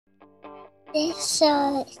This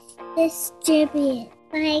show is distributed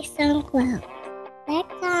by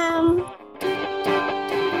SoundCloud.com.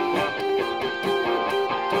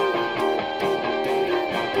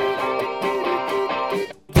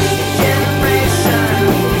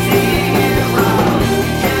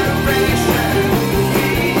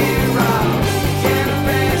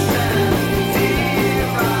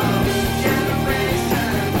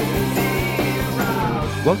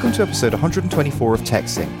 Welcome to episode 124 of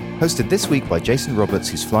Texting, hosted this week by Jason Roberts,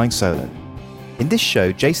 who's flying solo. In this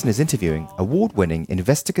show, Jason is interviewing award-winning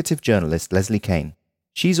investigative journalist Leslie Kean.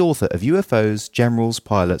 She's author of UFOs, Generals,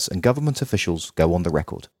 Pilots, and Government Officials Go on the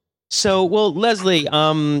Record. So, Leslie,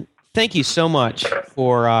 thank you so much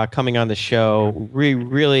for coming on the show. We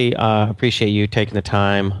really appreciate you taking the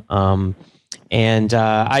time.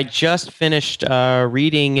 I just finished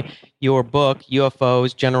reading your book,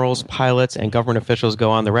 UFOs, Generals, Pilots, and Government Officials Go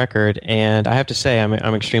on the Record, and I have to say I'm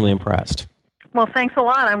extremely impressed. Well, thanks a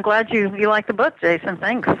lot. I'm glad you like the book, Jason.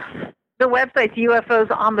 Thanks. The website's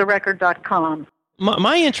UFOsontherecord.com.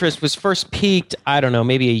 My interest was first piqued, I don't know,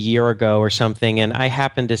 maybe a year ago or something, and I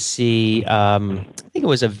happened to see, I think it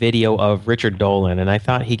was a video of Richard Dolan, and I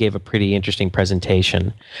thought he gave a pretty interesting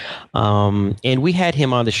presentation. And we had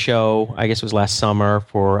him on the show, I guess it was last summer,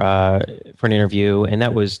 for an interview, and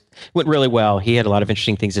that went really well. He had a lot of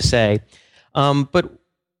interesting things to say. But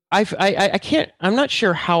I'm not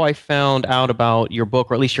sure how I found out about your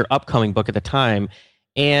book, or at least your upcoming book at the time,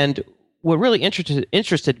 and what really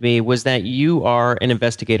interested me was that you are an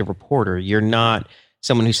investigative reporter. You're not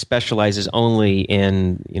someone who specializes only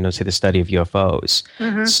in, say, the study of UFOs.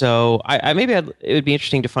 Mm-hmm. So it would be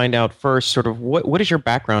interesting to find out first, sort of, what is your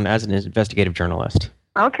background as an investigative journalist?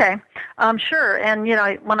 Okay, sure. And,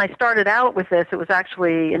 when I started out with this, it was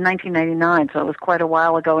actually in 1999, so it was quite a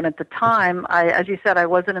while ago. And at the time, as you said, I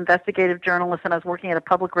was an investigative journalist, and I was working at a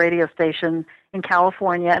public radio station in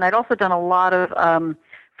California. And I'd also done a lot of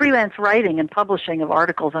freelance writing and publishing of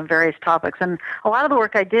articles on various topics. And a lot of the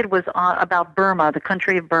work I did was about Burma, the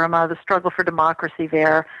country of Burma, the struggle for democracy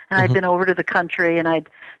there. And I'd been over to the country, and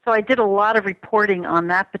so I did a lot of reporting on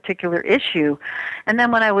that particular issue. And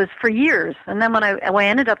then when I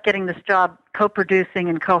ended up getting this job co-producing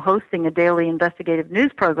and co-hosting a daily investigative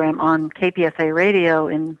news program on KPFA radio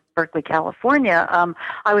in Berkeley, California,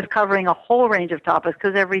 I was covering a whole range of topics,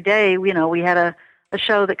 because every day, we had a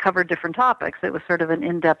show that covered different topics. It was sort of an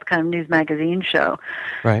in-depth kind of news magazine show.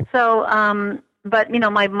 Right. So, but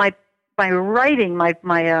my writing,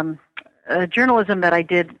 my journalism that I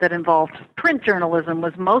did that involved print journalism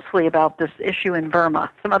was mostly about this issue in Burma.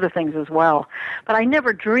 Some other things as well, but I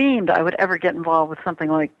never dreamed I would ever get involved with something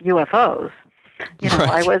like UFOs. Right.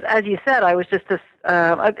 I was, as you said, I was just this,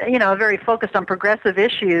 very focused on progressive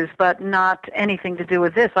issues, but not anything to do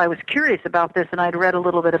with this. I was curious about this, and I'd read a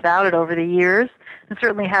little bit about it over the years, and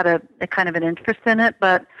certainly had a kind of an interest in it.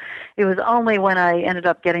 But it was only when I ended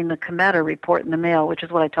up getting the Cometa report in the mail, which is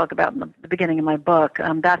what I talk about in the beginning of my book,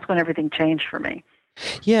 that's when everything changed for me.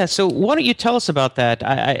 Yeah. So why don't you tell us about that?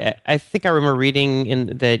 I think I remember reading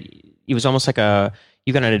that it was almost like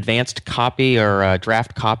you got an advanced copy or a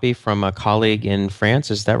draft copy from a colleague in France.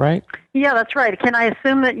 Is that right? Yeah, that's right. Can I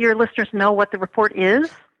assume that your listeners know what the report is?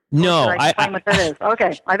 No. Or should I explain what that is?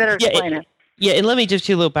 Okay, I better explain it. Yeah, and let me just give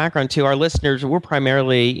you a little background too. Our listeners, we're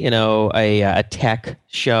primarily, a tech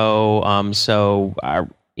show. So our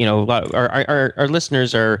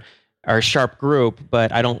listeners are a sharp group,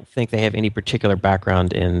 but I don't think they have any particular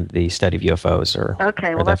background in the study of UFOs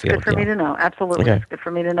Okay, well, that's good for me to know. Absolutely, That's good for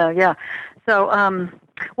me to know. Yeah. So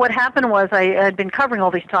what happened was I had been covering all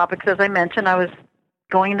these topics. As I mentioned, I was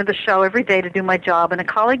going into the show every day to do my job, and a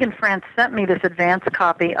colleague in France sent me this advanced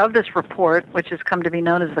copy of this report, which has come to be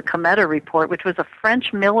known as the Cometa report, which was a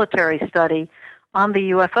French military study on the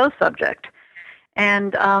UFO subject.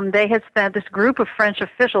 And they had spent, this group of French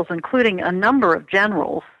officials, including a number of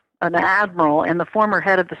generals, an admiral, and the former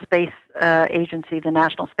head of the space agency, the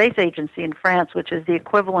National Space Agency in France, which is the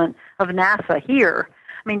equivalent of NASA here.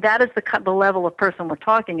 I mean, that is the level of person we're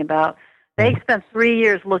talking about. They spent 3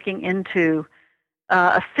 years looking into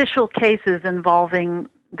official cases involving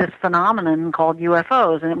this phenomenon called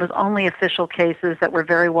UFOs, and it was only official cases that were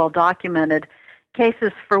very well documented,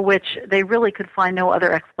 cases for which they really could find no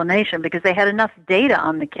other explanation, because they had enough data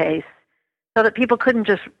on the case so that people couldn't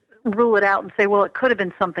just rule it out and say, well, it could have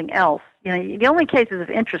been something else. The only cases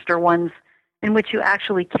of interest are ones in which you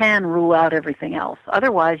actually can rule out everything else.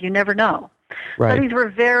 Otherwise, you never know. Right. So these were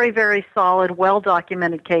very, very solid,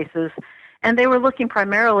 well-documented cases. And they were looking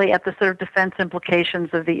primarily at the sort of defense implications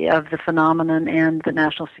of the phenomenon and the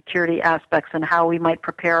national security aspects and how we might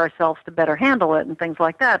prepare ourselves to better handle it and things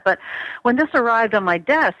like that. But when this arrived on my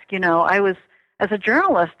desk, I was, as a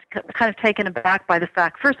journalist, kind of taken aback by the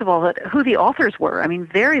fact, first of all, that who the authors were. I mean,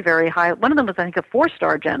 very, very high. One of them was, I think, a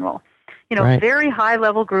 4-star general. Right. Very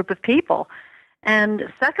high-level group of people.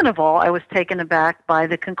 And second of all, I was taken aback by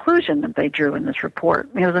the conclusion that they drew in this report.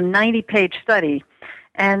 It was a 90-page study.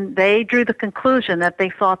 And they drew the conclusion that they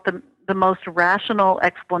thought the most rational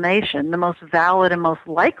explanation, the most valid and most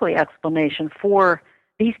likely explanation for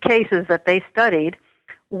these cases that they studied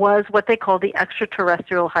was what they called the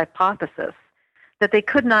extraterrestrial hypothesis. That they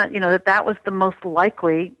could not, that was the most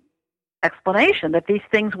likely explanation, that these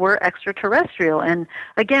things were extraterrestrial. And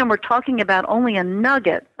again, we're talking about only a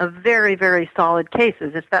nugget of very, very solid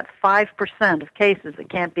cases. It's that 5% of cases that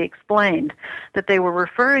can't be explained that they were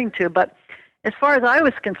referring to. But as far as I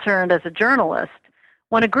was concerned as a journalist,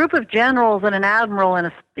 when a group of generals and an admiral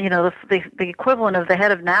and the equivalent of the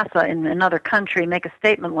head of NASA in another country make a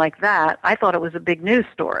statement like that, I thought it was a big news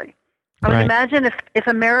story. I would imagine if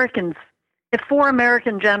 4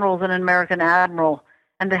 American generals and an American admiral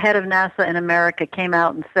and the head of NASA in America came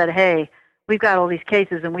out and said, "Hey, we've got all these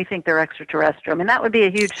cases and we think they're extraterrestrial." I mean, that would be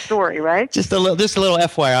a huge story, right? Just a little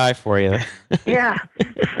FYI for you. Yeah.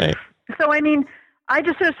 Right. So, I mean, I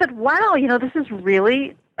just sort of said, wow, this is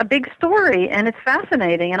really a big story, and it's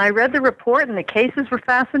fascinating. And I read the report, and the cases were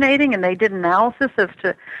fascinating, and they did analysis as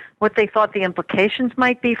to what they thought the implications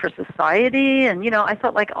might be for society. And, I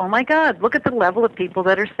thought, like, oh, my God, look at the level of people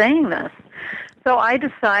that are saying this. So I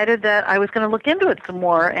decided that I was going to look into it some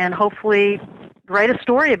more and hopefully write a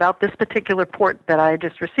story about this particular report that I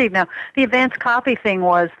just received. Now, the advanced copy thing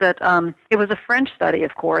was that it was a French study,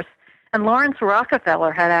 of course, and Lawrence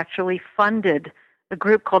Rockefeller had actually funded a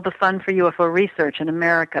group called the Fund for UFO Research in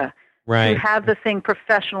America to have the thing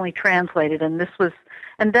professionally translated, and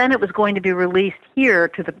then it was going to be released here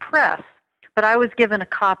to the press. But I was given a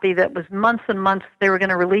copy that was months and months. They were going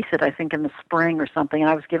to release it, I think, in the spring or something, and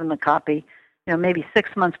I was given the copy, maybe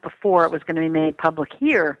 6 months before it was going to be made public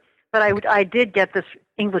here. But I did get this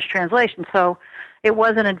English translation, so it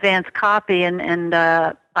was an advanced copy, and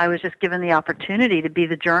I was just given the opportunity to be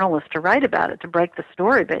the journalist to write about it, to break the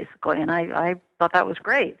story, basically, and I thought that was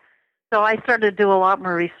great. So I started to do a lot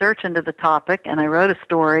more research into the topic, and I wrote a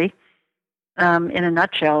story in a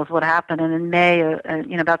nutshell is what happened. And in May,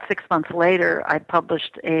 about 6 months later, I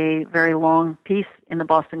published a very long piece in the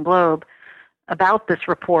Boston Globe about this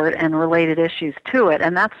report and related issues to it,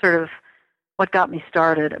 and that's sort of what got me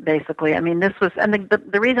started, basically. I mean, this was, and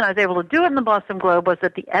the reason I was able to do it in the Boston Globe was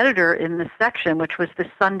that the editor in this section, which was this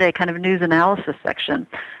Sunday kind of news analysis section,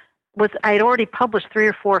 I had already published 3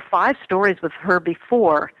 or 4 or 5 stories with her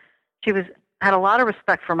before. She had a lot of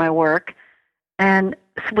respect for my work and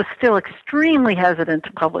was still extremely hesitant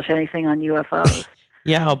to publish anything on UFOs.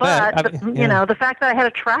 Yeah, I'll bet. But the fact that I had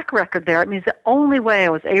a track record there, it means the only way I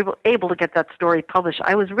was able to get that story published.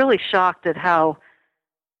 I was really shocked at how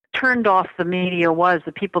turned off the media was,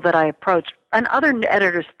 the people that I approached, and other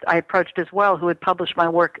editors I approached as well who had published my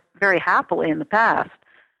work very happily in the past.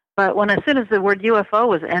 But as soon as the word UFO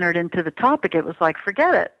was entered into the topic, it was like,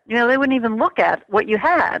 forget it. They wouldn't even look at what you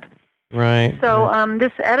had. Right. So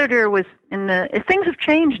this editor was things have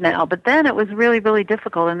changed now, but then it was really, really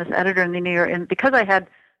difficult. And this editor in the New York, and because I had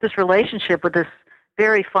this relationship with this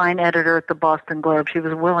very fine editor at the Boston Globe, she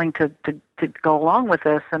was willing to go along with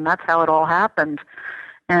this, and that's how it all happened.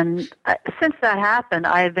 And since that happened,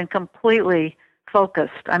 I have been completely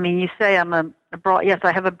focused. I mean, you say I'm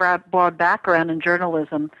I have a broad background in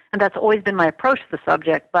journalism, and that's always been my approach to the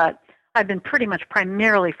subject, but I've been pretty much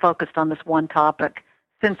primarily focused on this one topic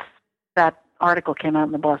since that article came out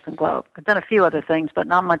in the Boston Globe. I've done a few other things, but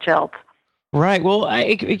not much else. Right. Well,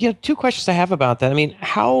 2 questions I have about that. I mean,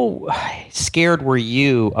 how scared were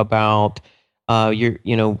you about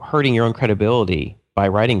hurting your own credibility by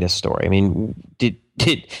writing this story? I mean, did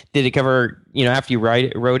it cover, after you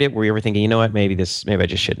wrote it, were you ever thinking, what, maybe I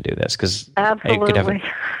just shouldn't do this? Because absolutely.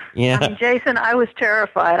 Yeah. I mean, Jason, I was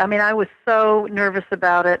terrified. I mean, I was so nervous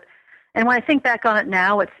about it. And when I think back on it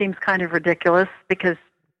now, it seems kind of ridiculous because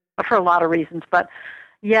for a lot of reasons. But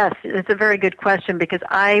yes, it's a very good question because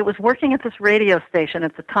I was working at this radio station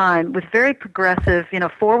at the time with very progressive,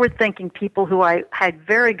 forward-thinking people who I had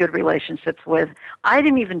very good relationships with. I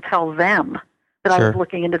didn't even tell them that I was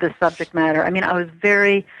looking into this subject matter. I mean, I was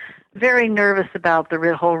very, very nervous about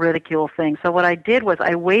the whole ridicule thing. So what I did was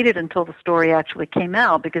I waited until the story actually came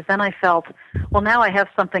out because then I felt, well, now I have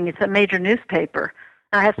something. It's a major newspaper,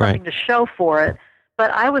 and I have something to show for it.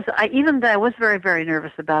 But even though I was very, very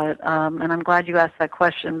nervous about it, and I'm glad you asked that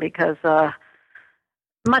question because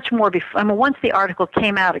much more before. I mean, once the article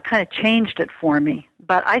came out, it kind of changed it for me.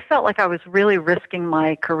 But I felt like I was really risking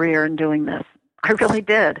my career in doing this. I really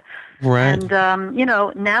did. Right.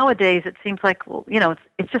 And nowadays it seems like, well,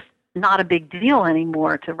 it's just not a big deal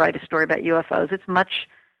anymore to write a story about UFOs. It's much.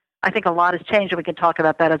 I think a lot has changed, and we can talk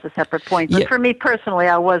about that as a separate point. But for me personally,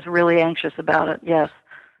 I was really anxious about it. Yes.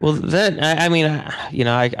 Well, I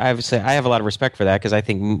would say I have a lot of respect for that because I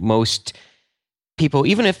think most people,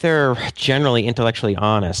 even if they're generally intellectually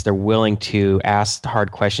honest, they're willing to ask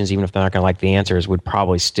hard questions, even if they're not going to like the answers, would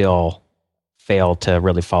probably still fail to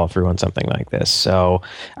really follow through on something like this. So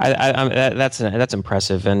that's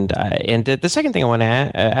impressive. And the second thing I want to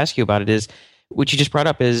ask you about it is, what you just brought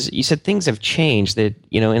up is you said things have changed, that,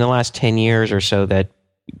 in the last 10 years or so that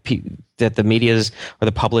the medias or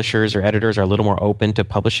the publishers or editors are a little more open to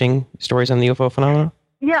publishing stories on the UFO phenomena?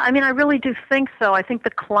 Yeah, I mean, I really do think so. I think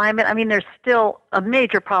the climate, I mean, there's still a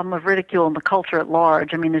major problem of ridicule in the culture at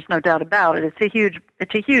large. I mean, there's no doubt about it. It's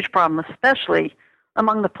a huge problem, especially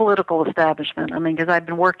among the political establishment. I mean, because I've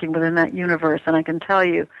been working within that universe, and I can tell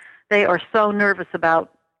you, they are so nervous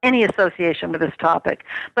about any association with this topic.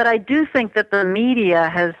 But I do think that the media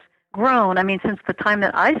has grown. I mean, since the time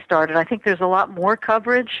that I started, I think there's a lot more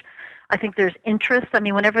coverage. I think there's interest. I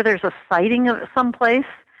mean, whenever there's a sighting of someplace,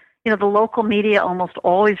 the local media almost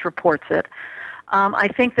always reports it. I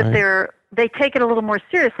think that they take it a little more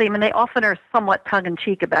seriously. I mean, they often are somewhat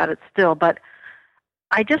tongue-in-cheek about it still, but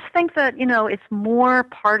I just think that, it's more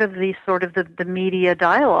part of the sort of the media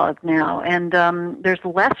dialogue now, and there's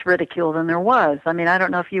less ridicule than there was. I mean, I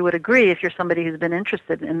don't know if you would agree if you're somebody who's been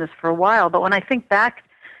interested in this for a while, but when I think back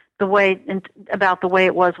about the way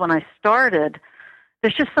it was when I started,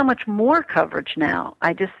 there's just so much more coverage now.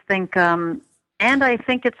 I just think, and I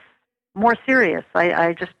think it's more serious.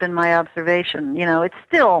 I just been my observation. It's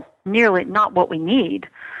still nearly not what we need.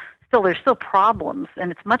 There's still problems,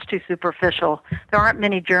 and it's much too superficial. There aren't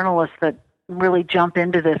many journalists that really jump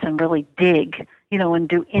into this and really dig, and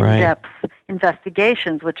do in-depth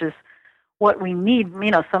investigations, which is what we need,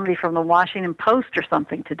 somebody from the Washington Post or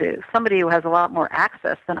something to do, somebody who has a lot more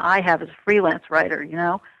access than I have as a freelance writer,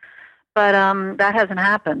 But that hasn't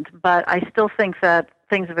happened. But I still think that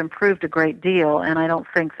things have improved a great deal, and I don't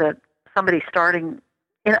think that somebody starting,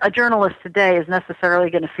 a journalist today is necessarily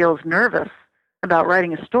going to feel as nervous about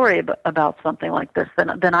writing a story about something like this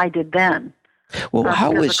than I did then. Well,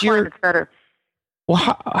 how was your better?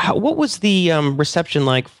 Well, what was the reception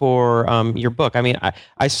like for your book? I mean,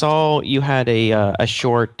 I saw you had a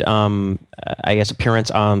short, I guess, appearance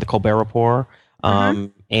on the Colbert Report,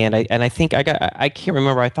 and I think I can't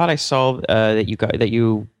remember. I thought I saw that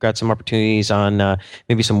you got some opportunities on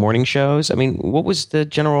maybe some morning shows. I mean, what was the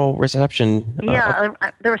general reception?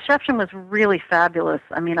 The reception was really fabulous.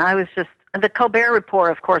 I mean, the Colbert Report,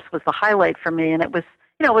 of course, was the highlight for me, and it was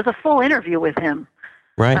a full interview with him.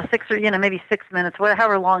 Right. 6 or maybe 6 minutes,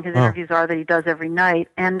 however long his interviews are that he does every night.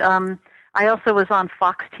 And I also was on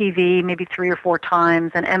Fox TV maybe 3 or 4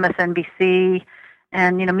 times, and MSNBC,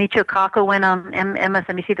 and Michio Kaku went on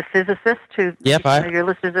MSNBC, the physicist who your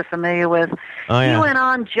listeners are familiar with. He went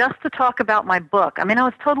on just to talk about my book. I mean, I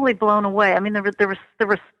was totally blown away. I mean, there was the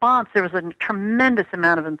response. There was a tremendous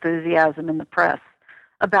amount of enthusiasm in the press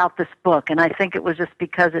about this book, and I think it was just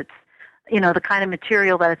because it's, the kind of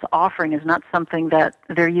material that it's offering is not something that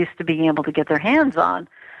they're used to being able to get their hands on,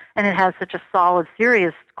 and it has such a solid,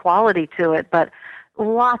 serious quality to it. But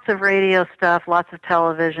lots of radio stuff, lots of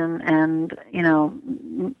television, and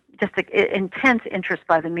just intense interest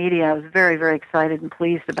by the media. I was very, very excited and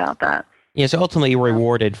pleased about that. Yeah, so ultimately you were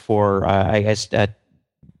rewarded for, I guess,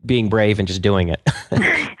 being brave and just doing it.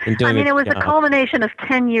 It was a culmination of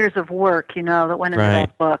 10 years of work, that went into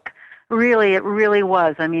that book. Really, it really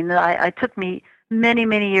was. I mean, it took me many,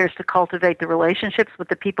 many years to cultivate the relationships with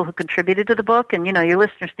the people who contributed to the book. And, your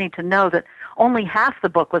listeners need to know that only half the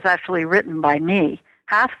book was actually written by me.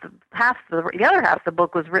 The other half of the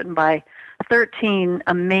book was written by 13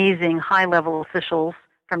 amazing high-level officials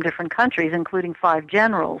from different countries, including 5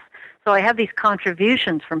 generals. So I have these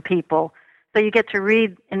contributions from people. So you get to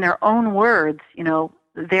read in their own words,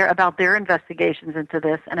 about their investigations into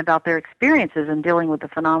this and about their experiences in dealing with the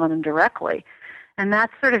phenomenon directly. And that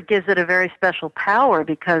sort of gives it a very special power,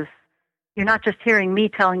 because you're not just hearing me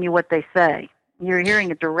telling you what they say. You're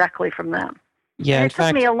hearing it directly from them. Yeah, and it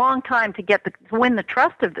took me a long time to win the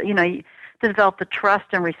trust of, to develop the trust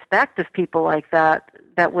and respect of people like that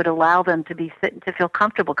would allow them to feel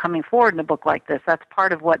comfortable coming forward in a book like this. That's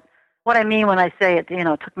part of what I mean when I say it,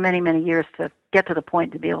 it took many, many years to get to the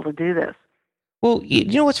point to be able to do this. Well, you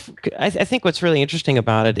know I think what's really interesting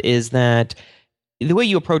about it is that the way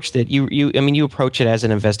you approached it, you approach it as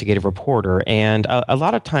an investigative reporter, and a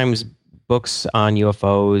lot of times books on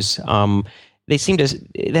UFOs, they seem to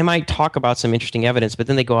they might talk about some interesting evidence, but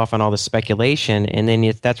then they go off on all the speculation, and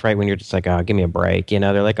then that's right when you're just like, oh, give me a break,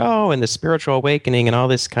 they're like, oh, and the spiritual awakening and all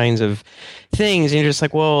this kinds of things, and you're just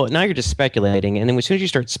like, well, now you're just speculating, and then as soon as you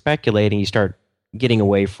start speculating, you start getting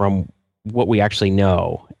away from what we actually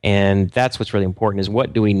know, and that's what's really important: is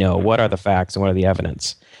what do we know, what are the facts, and what are the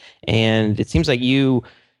evidence. And it seems like you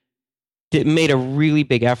made a really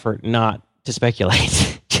big effort not to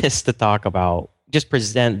speculate, just to talk about, just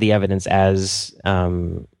present the evidence as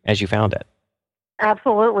you found it.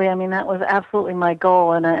 Absolutely. I mean, that was absolutely my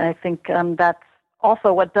goal, and I think that's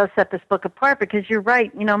also what does set this book apart. Because you're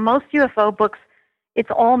right. Most UFO books,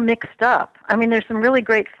 it's all mixed up. I mean, there's some really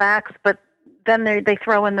great facts, but then they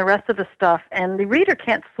throw in the rest of the stuff, and the reader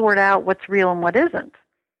can't sort out what's real and what isn't.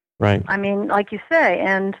 Right. I mean, like you say,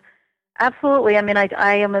 and absolutely. I mean,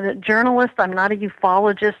 I am a journalist. I'm not a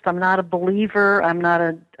ufologist. I'm not a believer. I'm not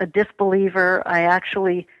a disbeliever. I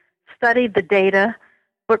actually studied the data,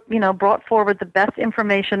 but brought forward the best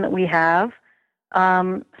information that we have,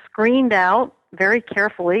 screened out very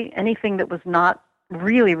carefully anything that was not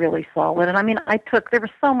really, really solid. And I mean, there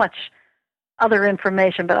was so much other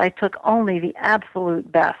information, but I took only the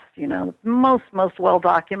absolute best, most well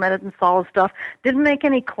documented and solid stuff. Didn't make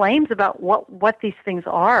any claims about what these things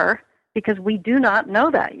are, because we do not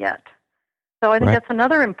know that yet. So I think That's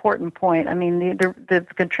another important point. I mean, the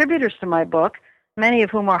contributors to my book, many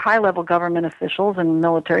of whom are high-level government officials and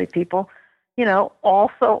military people,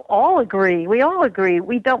 also all agree. We all agree.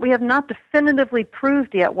 We have not definitively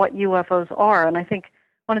proved yet what UFOs are. And I think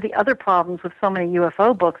one of the other problems with so many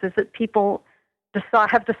UFO books is that people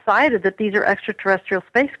have decided that these are extraterrestrial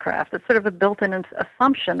spacecraft. It's sort of a built-in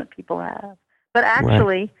assumption that people have. But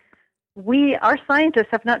actually, our scientists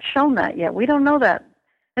have not shown that yet. We don't know that.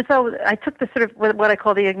 And so I took the sort of what I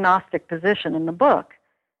call the agnostic position in the book.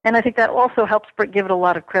 And I think that also helps give it a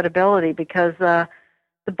lot of credibility, because the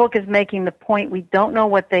book is making the point we don't know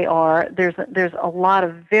what they are. There's a lot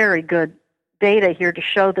of very good data here to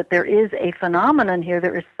show that there is a phenomenon here.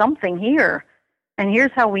 There is something here. And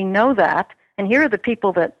here's how we know that. And here are the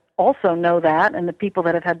people that also know that, and the people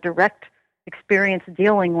that have had direct experience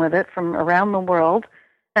dealing with it from around the world.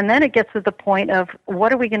 And then it gets to the point of,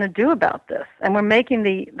 what are we going to do about this? And we're making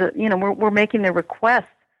we're making the request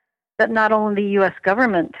that not only the U.S.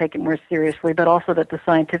 government take it more seriously, but also that the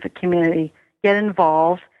scientific community get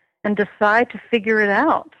involved and decide to figure it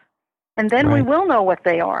out. And then we will know what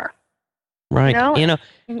they are. Right.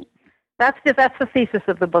 That's the thesis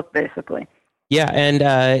of the book, basically. Yeah, and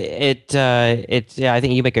I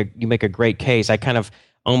think you make a great case. I kind of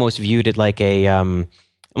almost viewed it like a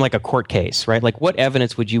court case, right? Like, what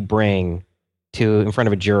evidence would you bring in front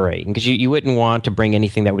of a jury? Because you wouldn't want to bring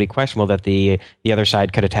anything that would be questionable that the other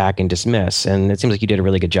side could attack and dismiss. And it seems like you did a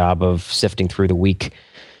really good job of sifting through the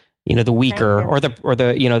weaker, or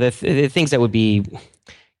the things that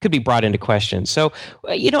could be brought into question. So,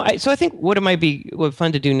 so I think what it might be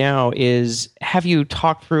fun to do now is have you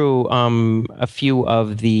talk through a few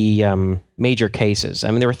of the major cases. I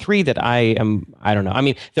mean, there were three that I don't know. I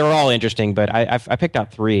mean, they're all interesting, but I picked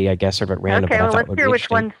out three, I guess, sort of at random. Okay, well, let's hear which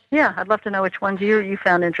ones. Yeah, I'd love to know which ones you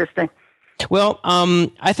found interesting. Well,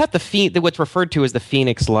 I thought what's referred to as the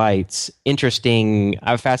Phoenix Lights, interesting,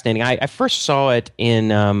 fascinating. I first saw it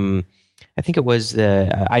in, I think it was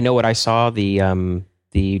I Know What I Saw,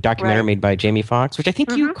 the documentary made by Jamie Foxx, which I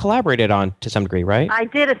think you collaborated on to some degree, right? I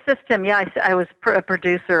did assist him. Yeah, I was a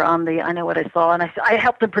producer on the I Know What I Saw, and I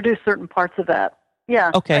helped him produce certain parts of that.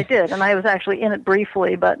 Yeah, okay. I did, and I was actually in it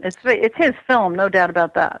briefly, but it's his film, no doubt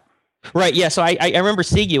about that. Right. Yeah. So I remember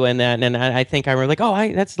seeing you in that, and I think I remember like,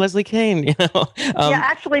 oh, that's Leslie Kean. Yeah.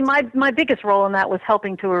 Actually, my biggest role in that was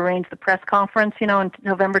helping to arrange the press conference. In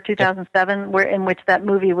November 2007, in which that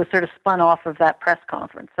movie was sort of spun off of that press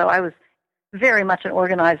conference. So I was very much an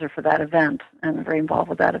organizer for that event and very involved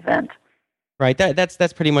with that event. Right.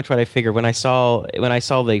 That's pretty much what I figured when I saw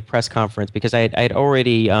the press conference, because I had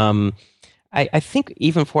already I think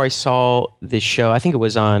even before I saw this show, I think it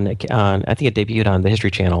was on I think it debuted on the History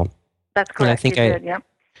Channel. That's correct. And I think did, yeah.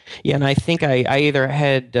 Yeah, and I think I either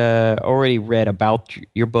had already read about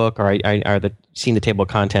your book or I seen the table of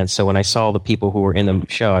contents. So when I saw the people who were in the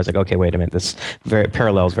show, I was like, okay, wait a minute, this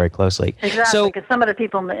parallels very closely. Exactly, because some of the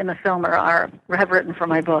people in the film have written for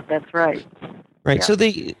my book. That's right. Right. Yeah. So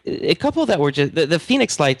a couple that were just the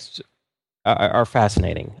Phoenix Lights are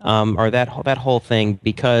fascinating, or that whole thing,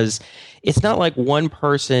 because it's not like one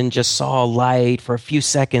person just saw a light for a few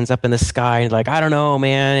seconds up in the sky and like, I don't know,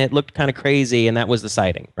 man, it looked kind of crazy, and that was the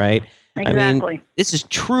sighting, right? I mean, Exactly. this is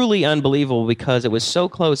truly unbelievable because it was so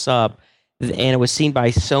close up and it was seen by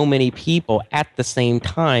so many people at the same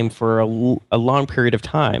time for a long period of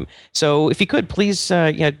time. So if you could please,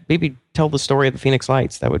 maybe tell the story of the Phoenix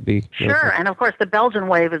Lights, that would be really Sure, cool. and of course the Belgian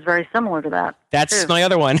wave is very similar to that. That's too. my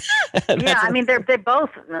other one. Yeah, I mean they both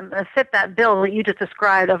fit that bill that you just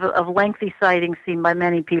described of lengthy sightings seen by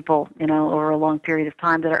many people, over a long period of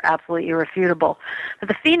time that are absolutely irrefutable. But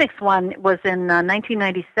the Phoenix one was in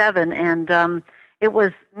 1997, and it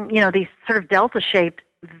was these sort of delta-shaped,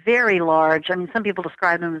 very large. I mean, some people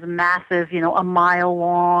describe them as massive, a mile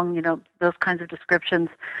long, those kinds of descriptions.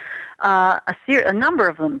 A number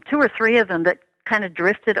of them, 2 or 3 of them, that kind of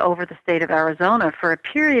drifted over the state of Arizona for a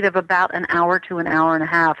period of about an hour to an hour and a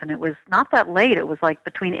half, and it was not that late. It was like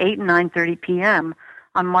between 8 and 9:30 p.m.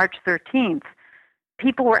 on March 13th.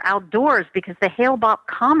 People were outdoors because the Hale-Bopp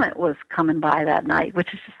comet was coming by that night,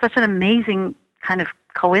 which is just such an amazing kind of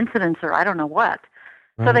coincidence, or I don't know what.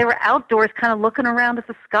 So they were outdoors kind of looking around at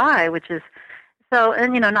the sky, which is so,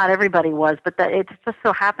 and not everybody was, but it just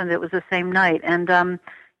so happened it was the same night. And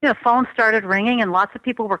phones started ringing, and lots of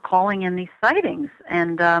people were calling in these sightings,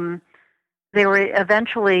 and they were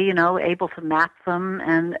eventually, able to map them,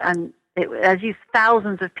 and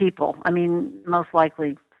thousands of people, I mean, most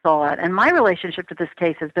likely saw it. And my relationship to this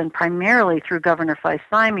case has been primarily through Governor Fife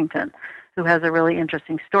Symington, who has a really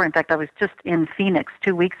interesting story. In fact, I was just in Phoenix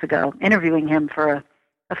 2 weeks ago interviewing him for a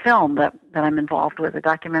film that I'm involved with, a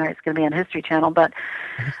documentary. It's going to be on History Channel, but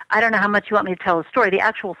I don't know how much you want me to tell the story. The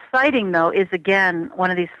actual sighting, though, is, again, one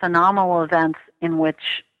of these phenomenal events in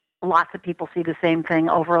which lots of people see the same thing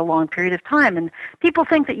over a long period of time. And people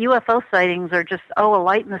think that UFO sightings are just, a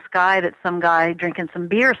light in the sky that some guy drinking some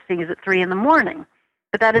beer sees at 3 in the morning.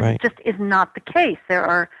 But that just is not the case. There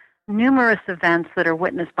are numerous events that are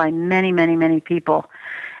witnessed by many, many, many people.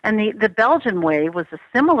 And the Belgian wave was a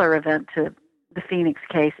similar event to the Phoenix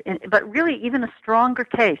case, but really even a stronger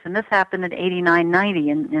case. And this happened in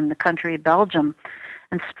 89-90 in the country of Belgium.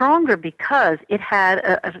 And stronger because it had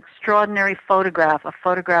an extraordinary photograph. A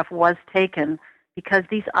photograph was taken because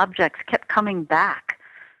these objects kept coming back.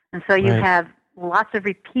 And so you have lots of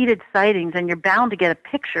repeated sightings, and you're bound to get a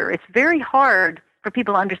picture. It's very hard for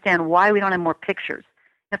people to understand why we don't have more pictures.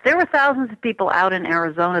 If there were thousands of people out in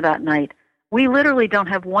Arizona that night, we literally don't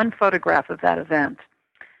have one photograph of that event.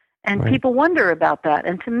 And people wonder about that.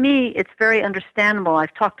 And to me, it's very understandable.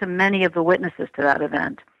 I've talked to many of the witnesses to that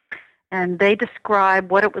event, and they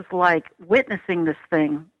describe what it was like witnessing this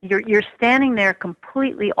thing. You're standing there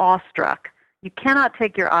completely awestruck. You cannot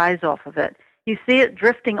take your eyes off of it. You see it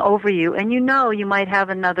drifting over you, and you might have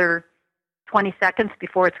another 20 seconds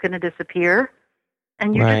before it's going to disappear.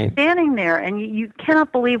 And you're just standing there, and you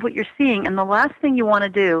cannot believe what you're seeing. And the last thing you want to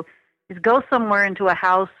do is go somewhere into a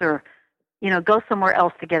house or go somewhere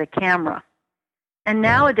else to get a camera. And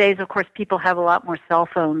nowadays, of course, people have a lot more cell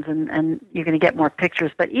phones, and you're going to get more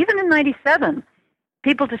pictures. But even in 97,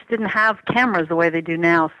 people just didn't have cameras the way they do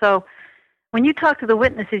now. So when you talk to the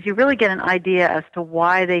witnesses, you really get an idea as to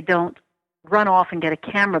why they don't run off and get a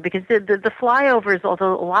camera. Because the flyovers,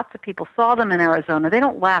 although lots of people saw them in Arizona, they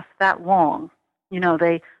don't last that long.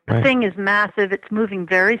 The thing is massive. It's moving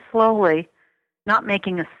very slowly, not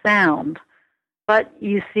making a sound. But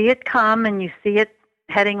you see it come, and you see it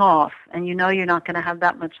heading off, and you're not going to have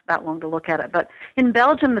that long to look at it. But in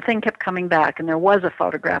Belgium, the thing kept coming back, and there was a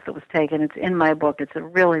photograph that was taken. It's in my book. It's a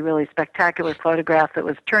really, really spectacular photograph that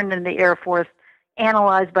was turned into the Air Force,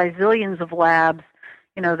 analyzed by zillions of labs.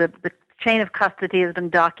 The chain of custody has been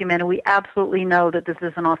documented. We absolutely know that this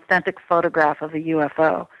is an authentic photograph of a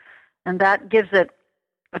UFO. And that gives it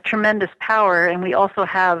a tremendous power, and we also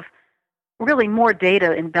have really more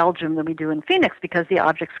data in Belgium than we do in Phoenix because the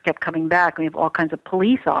objects kept coming back. We have all kinds of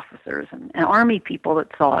police officers and army people that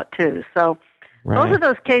saw it too. So both of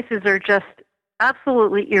those cases are just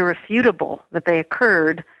absolutely irrefutable that they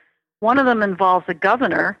occurred. One of them involves a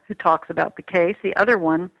governor who talks about the case. The other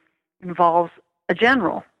one involves a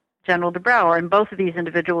General DeBrouwer, and both of these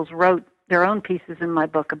individuals wrote their own pieces in my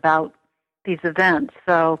book about these events.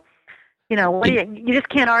 So, you just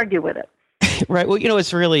can't argue with it. Right. Well,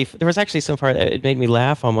 it's really, there was actually some part that it made me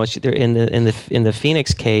laugh almost. In the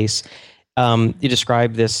Phoenix case, you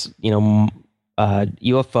described this,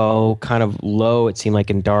 UFO kind of low. It seemed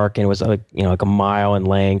like in dark, and it was like a mile in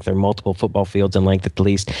length or multiple football fields in length at the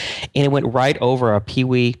least, and it went right over a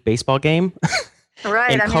Pee-wee baseball game.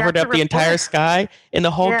 Right. And covered up the entire sky, and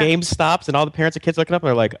the whole game stops, and all the parents and kids looking up, and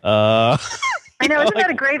they're like, I know, isn't that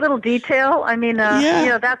a great little detail? I mean,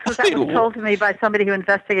 that was told to me by somebody who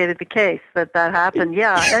investigated the case that happened.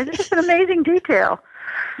 Yeah, it's just an amazing detail.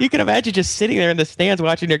 You can imagine just sitting there in the stands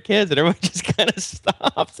watching their kids, and everyone just kind of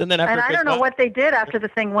stops. And then I don't know what they did after the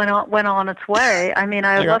thing went on its way. I mean,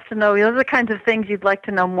 I'd love to know. Those are the kinds of things you'd like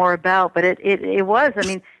to know more about. But it was. I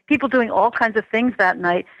mean, people doing all kinds of things that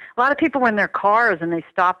night. A lot of people were in their cars and they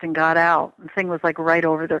stopped and got out. The thing was like right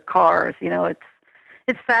over their cars.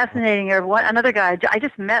 It's fascinating. Another guy, I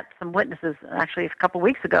just met some witnesses actually a couple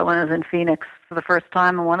weeks ago when I was in Phoenix for the first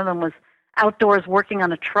time, and one of them was outdoors working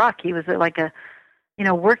on a truck. He was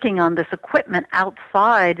working on this equipment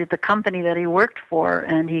outside the company that he worked for,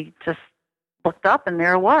 and he just looked up and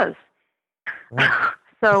there it was. Right.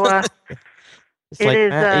 So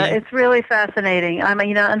it's really fascinating. I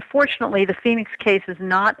mean, unfortunately, the Phoenix case is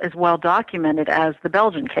not as well documented as the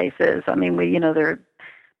Belgian case is. I mean,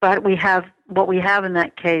 but what we have in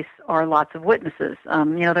that case are lots of witnesses.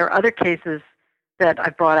 There are other cases that I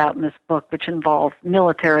brought out in this book which involve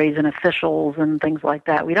militaries and officials and things like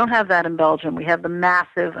that. We don't have that in Belgium. We have the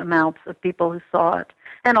massive amounts of people who saw it,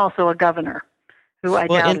 and also a governor who I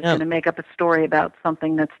doubt is going to make up a story about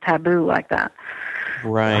something that's taboo like that.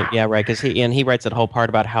 Right. Yeah. Right. Because he writes that whole part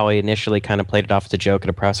about how he initially kind of played it off as a joke at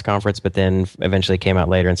a press conference, but then eventually came out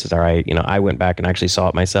later and says, "All right, I went back and actually saw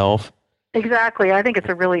it myself." Exactly. I think it's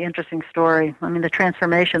a really interesting story. I mean, the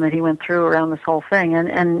transformation that he went through around this whole thing,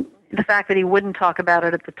 and the fact that he wouldn't talk about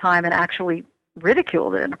it at the time and actually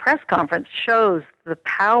ridiculed it in a press conference shows the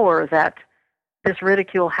power that this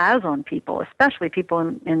ridicule has on people, especially people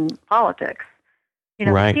in politics.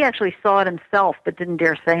 Right. He actually saw it himself but didn't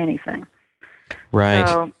dare say anything. Right.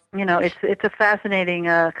 So, it's a fascinating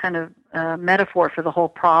kind of metaphor for the whole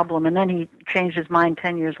problem. And then he changed his mind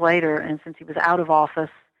 10 years later, and since he was out of office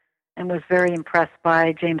and was very impressed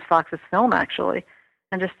by James Fox's film, actually,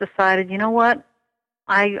 and just decided, you know what?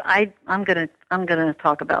 I'm gonna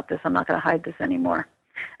talk about this. I'm not gonna hide this anymore.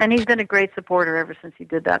 And he's been a great supporter ever since he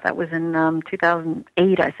did that. That was in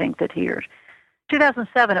 2008, I think,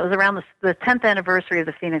 2007. It was around the 10th anniversary of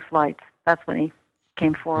the Phoenix Lights. That's when he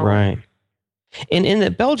came forward. Right. In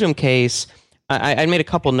the Belgium case, I made a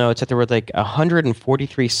couple notes that there were like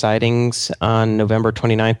 143 sightings on November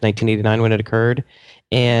 29th, 1989 when it occurred.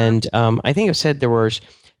 And I think it said there were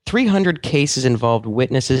 300 cases involved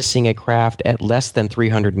witnesses seeing a craft at less than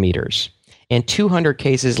 300 meters, and 200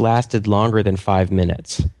 cases lasted longer than 5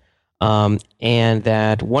 minutes. And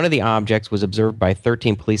that one of the objects was observed by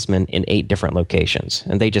 13 policemen in 8 different locations,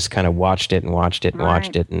 and they just kind of watched it and watched it and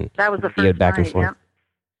watched it, and that was the first back night, and forth.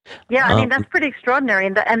 Yeah, I mean, that's pretty extraordinary,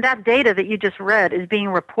 and that data that you just read is being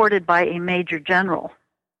reported by a major general.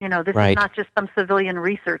 This is not just some civilian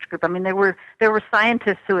research group. I mean, there were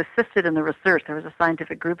scientists who assisted in the research. There was a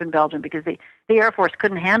scientific group in Belgium because the Air Force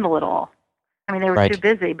couldn't handle it all. I mean, they were too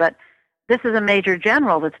busy. But this is a major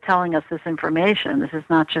general that's telling us this information. This is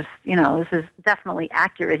not just, this is definitely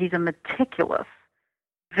accurate. He's a meticulous,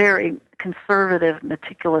 very conservative,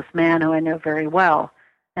 meticulous man who I know very well.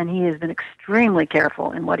 And he has been extremely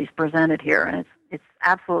careful in what he's presented here. And it's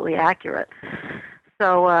absolutely accurate.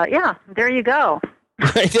 So, there you go.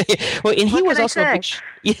 Well, and he was also a big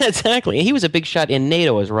exactly. And he was a big shot in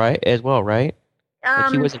NATO as well, right?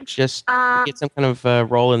 Like he wasn't just get some kind of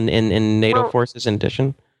role in NATO forces in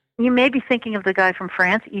addition. You may be thinking of the guy from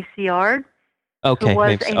France, ECR. Okay, who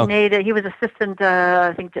was NATO. He was assistant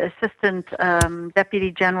deputy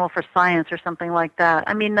general for science or something like that.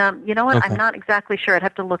 I mean, you know what? Okay. I'm not exactly sure. I'd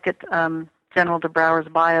have to look at General de Brouwer's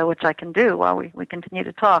bio, which I can do while we continue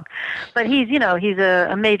to talk. But he's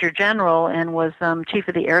a major general and was chief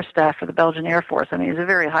of the air staff for the Belgian Air Force. I mean, he's a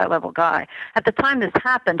very high-level guy. At the time this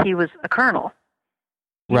happened, he was a colonel.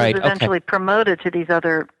 He was eventually promoted to these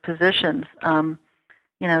other positions,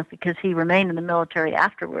 because he remained in the military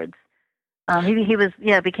afterwards.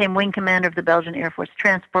 He became wing commander of the Belgian Air Force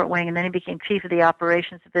Transport Wing, and then he became chief of the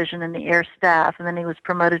operations division in the air staff, and then he was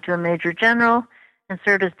promoted to a major general and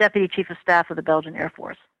served as deputy chief of staff of the Belgian Air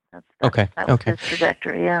Force. That was his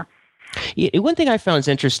trajectory, yeah. One thing I found is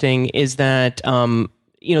interesting is that,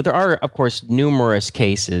 there are, of course, numerous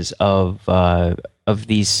cases of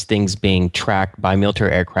these things being tracked by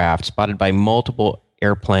military aircraft, spotted by multiple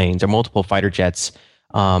airplanes or multiple fighter jets,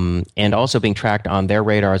 and also being tracked on their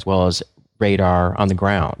radar as well as radar on the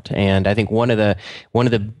ground. And I think one of the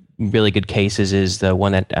really good cases is the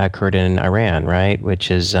one that occurred in Iran, right? Which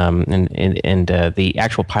is the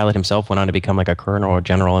actual pilot himself went on to become like a colonel or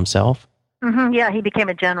general himself. Mm-hmm. Yeah, he became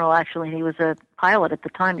a general. Actually, he was a pilot at the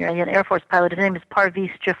time. He was an Air Force pilot. His name is Parviz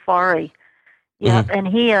Jafari. Yep, and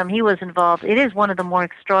he was involved. It is one of the more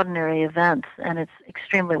extraordinary events, and it's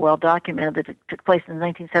extremely well documented that it took place in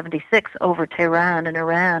 1976 over Tehran in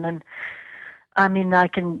Iran. And I mean, I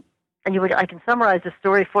can summarize the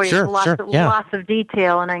story for you. Sure, Lots of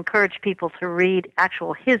detail, and I encourage people to read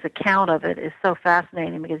his account of it is so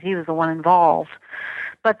fascinating because he was the one involved.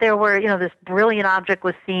 But there were, this brilliant object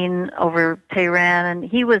was seen over Tehran, and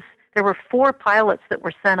there were 4 pilots that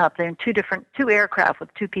were sent up there in two aircraft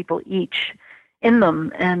with 2 people each in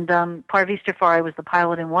them, and Parviz Jafari was the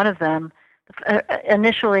pilot in one of them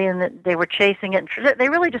initially, and they were chasing it. They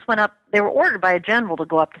really just went up. They were ordered by a general to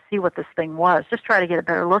go up to see what this thing was, just try to get a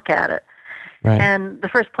better look at it. Right. And the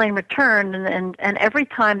first plane returned, and every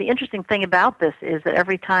time, the interesting thing about this is that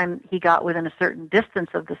every time he got within a certain distance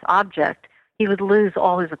of this object, he would lose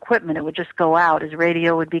all his equipment. It would just go out. His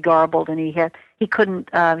radio would be garbled, and he couldn't.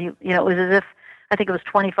 It was as if, I think it was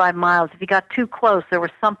 25 miles. If he got too close, there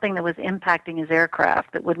was something that was impacting his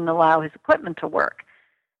aircraft that wouldn't allow his equipment to work.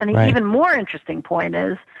 And the even more interesting point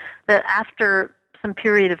is that after some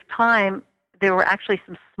period of time, there were actually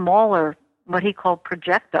some smaller, what he called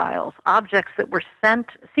projectiles, objects that were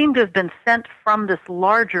seemed to have been sent from this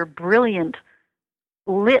larger, brilliant,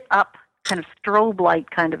 lit up kind of strobe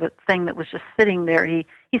light kind of a thing that was just sitting there. He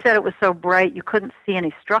said it was so bright you couldn't see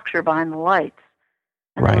any structure behind the lights.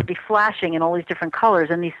 And they would be flashing in all these different colors.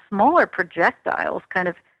 And these smaller projectiles kind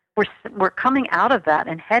of were coming out of that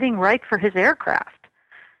and heading right for his aircraft.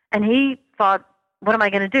 And he thought, what am I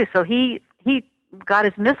going to do? So he got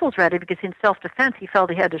his missiles ready because in self-defense he felt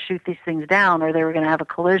he had to shoot these things down or they were going to have a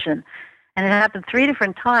collision. And it happened 3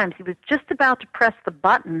 different times. He was just about to press the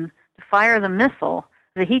button to fire the missile,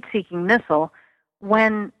 the heat-seeking missile,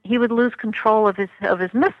 when he would lose control of his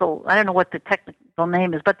missile. I don't know what the technical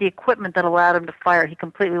name is, but the equipment that allowed him to fire, he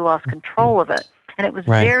completely lost control of it. And it was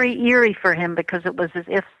very eerie for him because it was as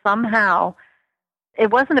if somehow,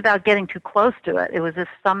 it wasn't about getting too close to it. It was as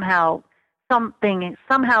somehow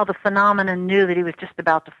the phenomenon knew that he was just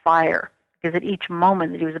about to fire, because at each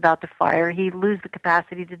moment that he was about to fire, he'd lose the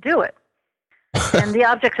capacity to do it. And the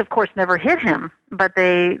objects, of course, never hit him, but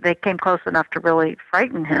they came close enough to really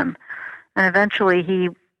frighten him. And eventually he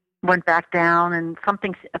went back down, and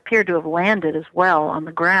something appeared to have landed as well on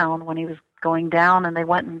the ground when he was going down, and they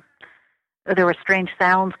went and there were strange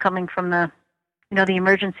sounds coming from the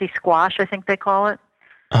emergency squash, I think they call it.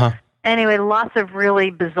 Uh-huh. Anyway, lots of really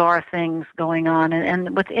bizarre things going on.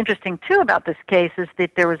 And what's interesting, too, about this case is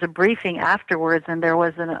that there was a briefing afterwards, and there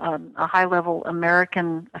was a high-level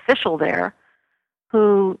American official there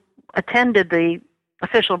who attended the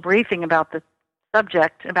official briefing about the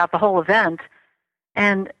subject, about the whole event,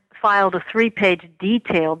 and filed a 3-page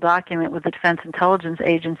detailed document with the Defense Intelligence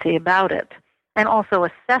Agency about it, and also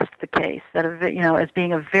assessed the case as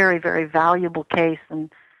being a very, very valuable case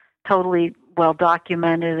and totally well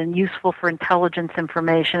documented and useful for intelligence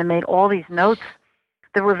information, and made all these notes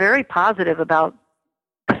that were very positive about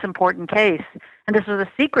this important case. And this was a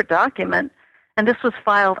secret document, and this was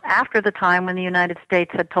filed after the time when the United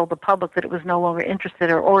States had told the public that it was no longer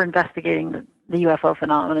interested or investigating the UFO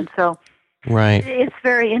phenomenon. So it's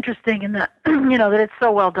very interesting in that, that it's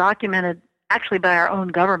so well documented actually by our own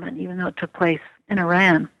government, even though it took place in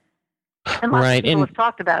Iran. And lots of people have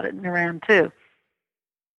talked about it in Iran, too.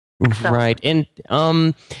 So. Right. And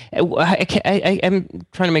I'm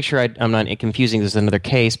trying to make sure I'm not confusing this with another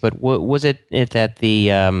case, but was it that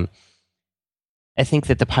I think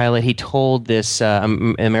that the pilot, he told this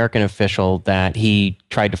American official that he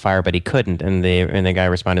tried to fire, but he couldn't, and the guy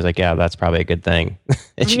responded like, "Yeah, that's probably a good thing."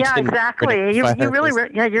 Yeah, exactly. You really,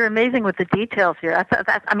 you're amazing with the details here. I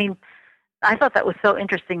thought that was so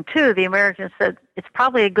interesting too. The American said it's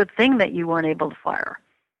probably a good thing that you weren't able to fire.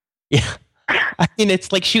 Yeah, I mean,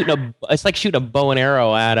 it's like shooting a bow and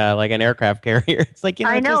arrow at an aircraft carrier. It's like,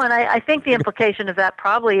 I know, and I think the implication of that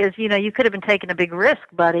probably is, you could have been taking a big risk,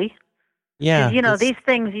 buddy. Yeah, these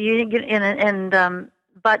things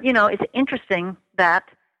but it's interesting that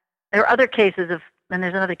there are other cases and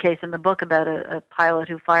there's another case in the book about a pilot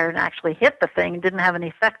who fired and actually hit the thing and didn't have any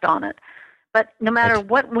effect on it. But no matter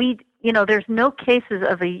what there's no cases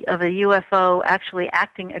of a UFO actually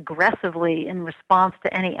acting aggressively in response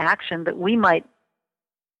to any action that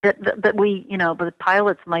the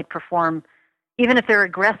pilots might perform, even if they're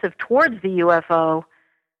aggressive towards the UFO.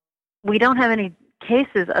 We don't have any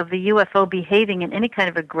cases of the UFO behaving in any kind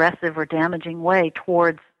of aggressive or damaging way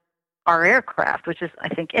towards our aircraft, which is, I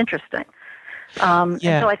think, interesting. And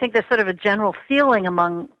so I think there's sort of a general feeling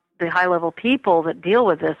among the high-level people that deal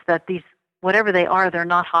with this that these, whatever they are, they're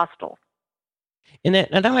not hostile. And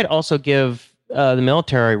that might also give the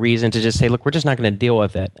military reason to just say, look, we're just not going to deal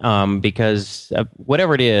with it because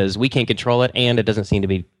whatever it is, we can't control it, and it doesn't seem to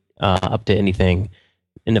be up to anything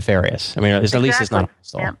nefarious. I mean, at least it's not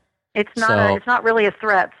hostile. Yeah. It's not really a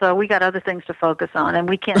threat, so we got other things to focus on, and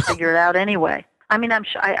we can't figure it out anyway. I mean,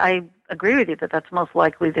 I agree with you that that's most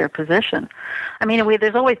likely their position. I mean,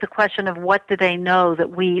 there's always the question of what do they know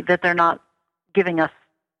that they're not giving us.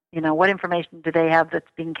 What information do they have that's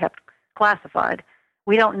being kept classified?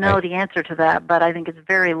 We don't know the answer to that, but I think it's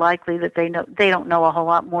very likely that they don't know a whole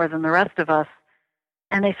lot more than the rest of us,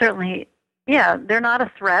 and they certainly, they're not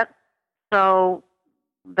a threat, so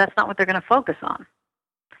that's not what they're going to focus on.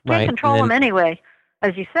 Can't control them anyway,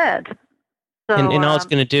 as you said. So, and all it's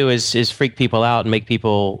going to do is freak people out and make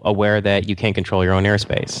people aware that you can't control your own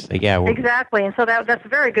airspace. Exactly, and so that's a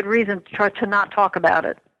very good reason to not talk about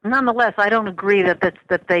it. Nonetheless, I don't agree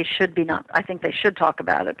that they should be not. I think they should talk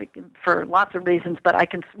about it for lots of reasons, but I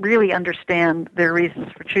can really understand their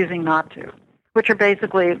reasons for choosing not to, which are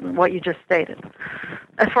basically what you just stated,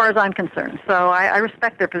 as far as I'm concerned. So I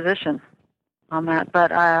respect their position on that,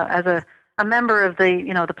 but as a member of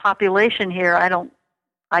the population here,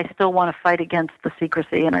 I still want to fight against the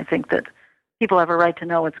secrecy, and I think that people have a right to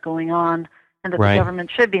know what's going on, and that the government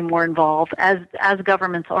should be more involved, as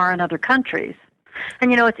governments are in other countries.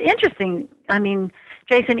 And it's interesting. I mean,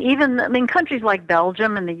 Jason, countries like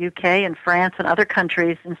Belgium and the UK and France and other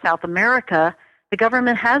countries in South America, the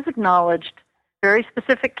government has acknowledged very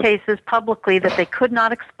specific cases publicly that they could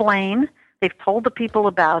not explain. They've told the people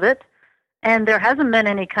about it. And there hasn't been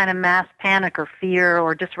any kind of mass panic or fear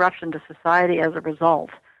or disruption to society as a result.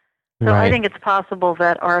 So I think it's possible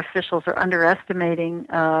that our officials are underestimating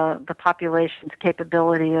the population's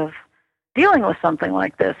capability of dealing with something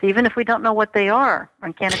like this, even if we don't know what they are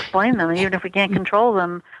and can't explain them, and even if we can't control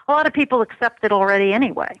them. A lot of people accept it already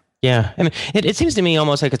anyway. Yeah, I mean, it seems to me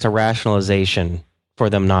almost like it's a rationalization for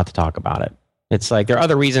them not to talk about it. It's like there are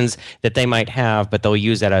other reasons that they might have, but they'll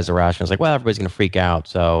use that as a rationale. It's like, well, everybody's going to freak out,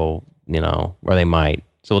 so or they might.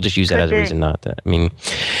 So we'll just use that as a reason not to. I mean,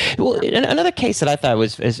 well, another case that I thought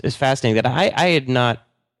is fascinating that I had not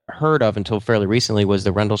heard of until fairly recently was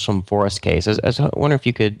the Rendlesham Forest case. I wonder if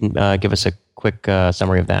you could give us a quick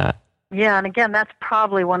summary of that. Yeah, and again, that's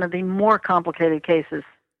probably one of the more complicated cases.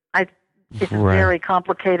 It's very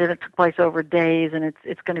complicated. It took place over days, and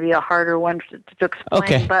it's going to be a harder one to explain.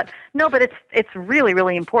 Okay. But it's really,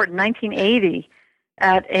 really important. 1980.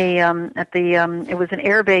 It was an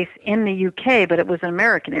air base in the UK, but it was an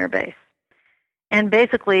American air base. And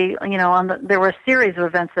basically, there were a series of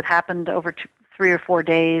events that happened over 3 or 4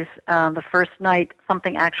 days. The first night,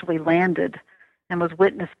 something actually landed and was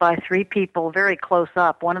witnessed by 3 people very close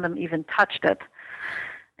up. One of them even touched it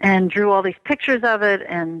and drew all these pictures of it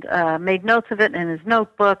and made notes of it in his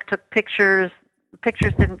notebook, took pictures. The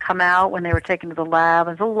pictures didn't come out when they were taken to the lab.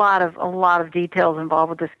 There's a lot of details involved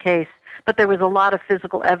with this case. But there was a lot of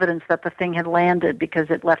physical evidence that the thing had landed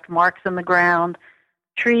because it left marks in the ground.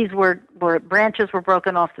 Branches were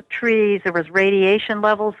broken off the trees. There was radiation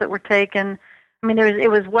levels that were taken. I mean,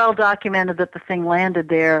 it was well documented that the thing landed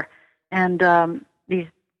there, and these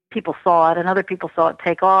people saw it, and other people saw it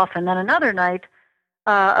take off. And then another night,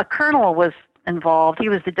 a colonel was involved. He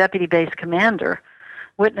was the deputy base commander,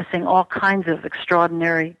 witnessing all kinds of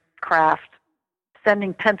extraordinary craft,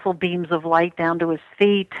 sending pencil beams of light down to his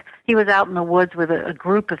feet. He was out in the woods with a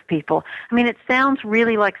group of people. I mean, it sounds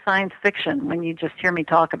really like science fiction when you just hear me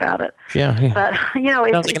talk about it. Yeah. But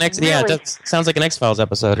it sounds like an X-Files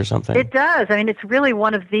episode or something. It does. I mean, it's really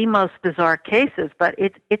one of the most bizarre cases, but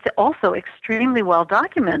it's also extremely well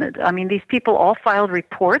documented. I mean, these people all filed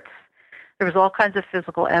reports. There was all kinds of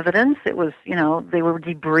physical evidence. It was, they were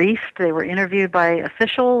debriefed. They were interviewed by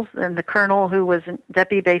officials, and the colonel, who was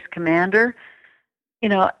deputy base commander,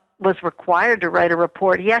 was required to write a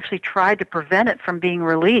report. He actually tried to prevent it from being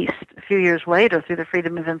released a few years later through the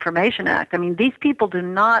Freedom of Information Act. I mean, these people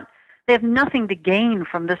they have nothing to gain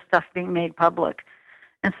from this stuff being made public.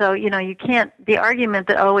 And so, you can't, the argument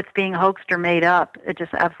that, it's being hoaxed or made up, it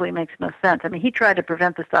just absolutely makes no sense. I mean, he tried to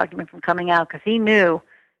prevent this document from coming out because he knew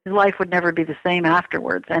his life would never be the same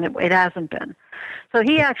afterwards, and it hasn't been. So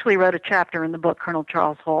he actually wrote a chapter in the book, Colonel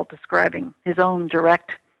Charles Holt, describing his own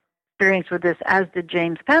direct experience with this, as did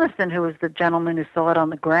James Peniston, who was the gentleman who saw it on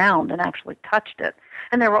the ground and actually touched it.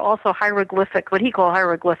 And there were also what he called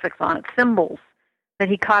hieroglyphics on it, symbols that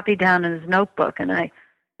he copied down in his notebook. And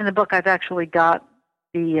in the book, I've actually got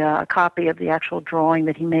the copy of the actual drawing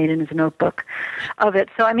that he made in his notebook of it.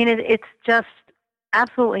 So, I mean, it's just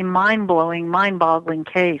absolutely mind-blowing, mind-boggling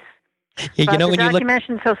case. Yeah, the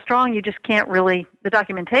documentation is so strong, you just can't really, the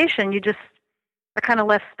documentation, you just they're kind of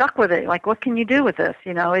left stuck with it. Like, what can you do with this?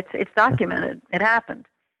 You know, it's documented. It happened.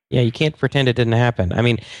 Yeah, you can't pretend it didn't happen. I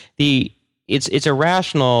mean, it's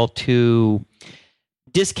irrational to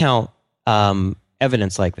discount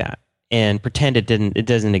evidence like that and pretend it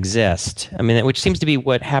doesn't exist. I mean, which seems to be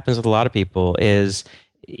what happens with a lot of people is,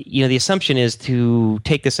 you know, the assumption is to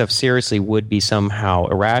take this stuff seriously would be somehow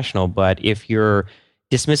irrational. But if you're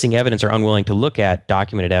dismissing evidence or unwilling to look at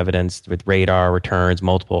documented evidence with radar returns,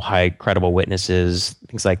 multiple high credible witnesses,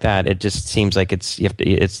 things like that, it just seems like it's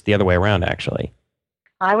the other way around, actually.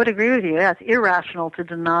 I would agree with you. Yeah, it's irrational to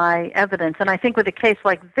deny evidence. And I think with a case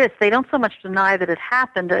like this, they don't so much deny that it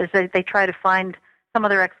happened as they try to find some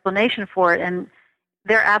other explanation for it. And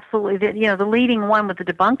they're absolutely, you know, the leading one with the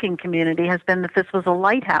debunking community has been that this was a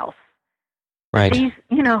lighthouse. Right.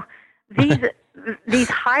 These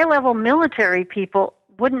high-level military people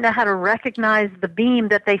wouldn't know how to recognize the beam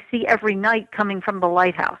that they see every night coming from the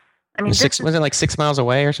lighthouse. I mean, was it like 6 miles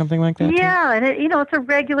away or something like that? Yeah, and it's a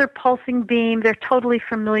regular pulsing beam. They're totally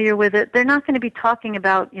familiar with it. They're not going to be talking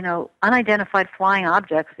about, you know, unidentified flying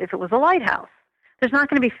objects if it was a lighthouse. There's not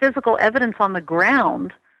going to be physical evidence on the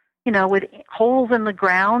ground, you know, with holes in the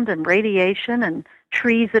ground and radiation and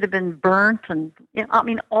trees that have been burnt and, you know, I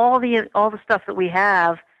mean, all the stuff that we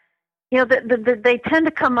have. You know, they tend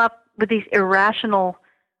to come up with these irrational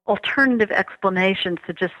alternative explanations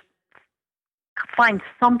to just find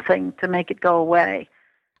something to make it go away,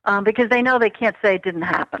 because they know they can't say it didn't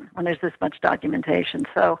happen when there's this much documentation.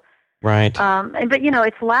 So, right. But you know,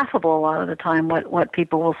 it's laughable a lot of the time what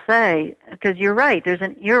people will say, because you're right. There's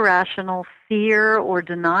an irrational fear or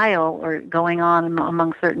denial or going on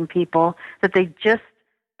among certain people that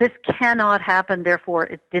this cannot happen, therefore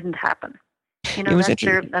it didn't happen. You know,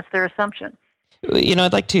 that's their assumption. You know,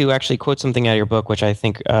 I'd like to actually quote something out of your book, which I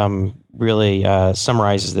think really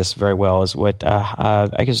summarizes this very well. Is what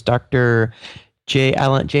I guess Dr. J.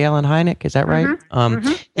 Allen Hynek, is that right?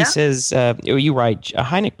 Mm-hmm. He says, you write,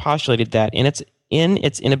 Hynek postulated that in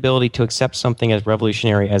its inability to accept something as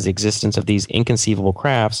revolutionary as the existence of these inconceivable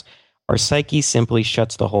crafts, our psyche simply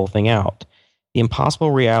shuts the whole thing out. The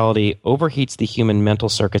impossible reality overheats the human mental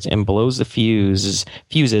circuits and blows the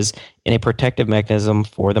fuses in a protective mechanism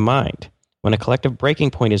for the mind. When a collective breaking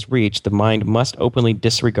point is reached, the mind must openly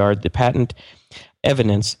disregard the patent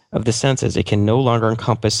evidence of the senses. It can no longer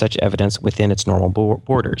encompass such evidence within its normal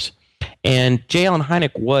borders. And J. Allen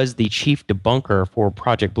Hynek was the chief debunker for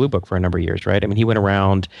Project Blue Book for a number of years, right? I mean, he went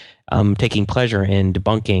around taking pleasure in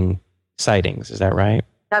debunking sightings. Is that right?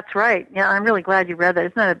 That's right. Yeah, I'm really glad you read that.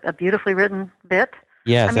 Isn't that a beautifully written bit?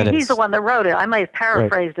 Yes, I mean, he's the one that wrote it. I may have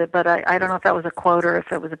paraphrased it, but I don't know if that was a quote or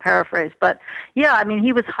if it was a paraphrase. But, yeah, I mean,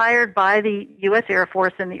 he was hired by the U.S. Air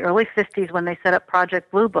Force in the early 50s when they set up Project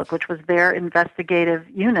Blue Book, which was their investigative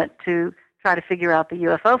unit to try to figure out the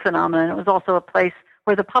UFO phenomenon. It was also a place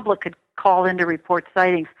where the public could call in to report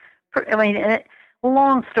sightings. I mean, a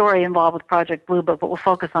long story involved with Project Blue Book, but we'll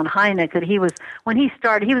focus on Hynek. That when he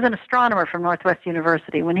started, he was an astronomer from Northwest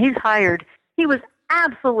University. When he's hired, he was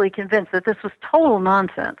absolutely convinced that this was total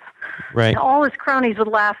nonsense. Right. And all his cronies would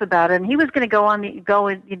laugh about it, and he was going to go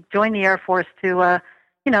and join the Air Force to,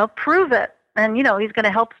 prove it. And he's going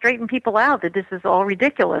to help straighten people out that this is all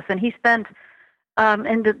ridiculous. And he spent,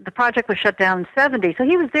 and the project was shut down in '70, so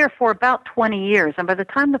he was there for about 20 years. And by the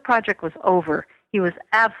time the project was over, he was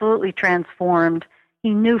absolutely transformed.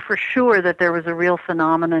 He knew for sure that there was a real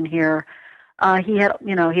phenomenon here. He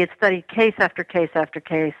had studied case after case after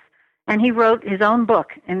case. And he wrote his own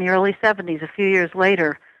book in the early 70s, a few years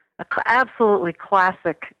later, absolutely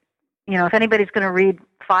classic. If anybody's going to read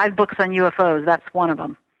 5 books on UFOs, that's one of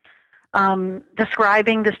them,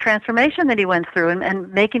 describing this transformation that he went through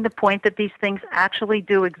and making the point that these things actually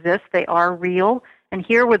do exist. They are real. And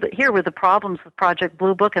here were the problems with Project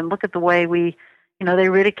Blue Book, and look at the way they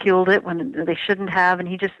ridiculed it when they shouldn't have, and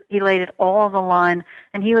he laid it all on the line.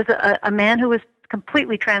 And he was a man who was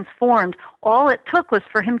completely transformed. All it took was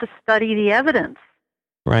for him to study the evidence,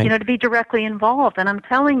 right? To be directly involved. And I'm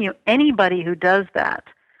telling you, anybody who does that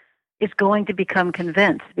is going to become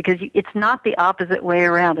convinced, because it's not the opposite way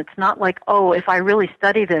around. It's not like, oh, if I really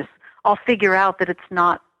study this, I'll figure out that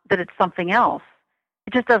it's something else.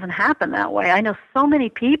 It just doesn't happen that way. I know so many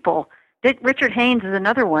people. Richard Haynes is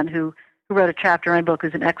another one who wrote a chapter in my book,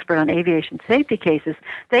 who's an expert on aviation safety cases.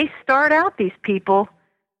 They start out, these people,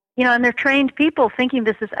 and they're trained people, thinking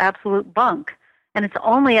this is absolute bunk. And it's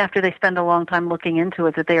only after they spend a long time looking into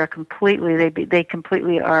it that they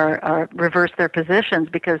completely reverse their positions,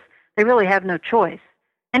 because they really have no choice.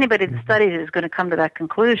 Anybody that studies it is going to come to that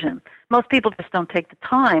conclusion. Most people just don't take the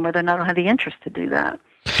time, or they don't have the interest to do that.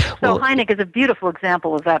 So Hynek is a beautiful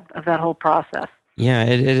example of that whole process.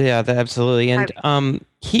 Absolutely. And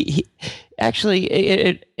he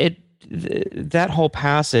actually that whole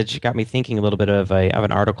passage got me thinking a little bit of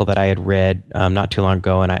an article that I had read not too long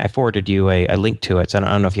ago, and I forwarded you a link to it. So I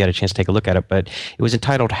don't know if you had a chance to take a look at it, but it was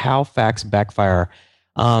entitled "How Facts Backfire,"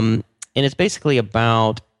 and it's basically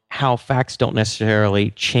about how facts don't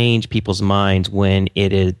necessarily change people's minds when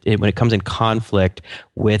when it comes in conflict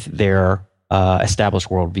with their established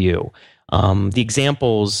worldview. The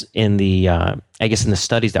examples in in the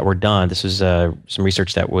studies that were done, this was some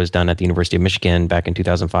research that was done at the University of Michigan back in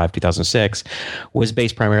 2005, 2006, was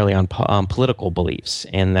based primarily on political beliefs,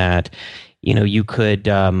 and that you could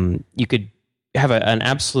have an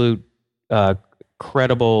absolute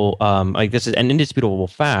credible like this is an indisputable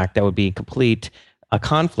fact that would be complete a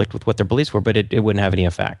conflict with what their beliefs were, but it wouldn't have any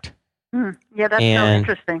effect. Yeah, that's so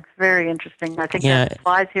interesting. Very interesting. I think that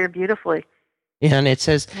applies here beautifully. And it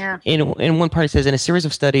says, in one part, it says, in a series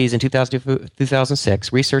of studies in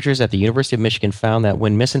 2006, researchers at the University of Michigan found that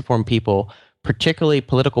when misinformed people, particularly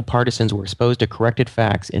political partisans, were exposed to corrected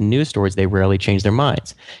facts in news stories, they rarely changed their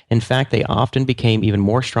minds. In fact, they often became even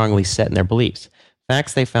more strongly set in their beliefs.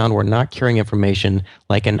 Facts they found were not curing information.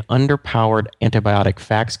 Like an underpowered antibiotic,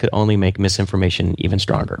 facts could only make misinformation even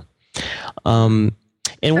stronger. And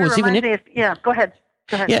what was even go ahead.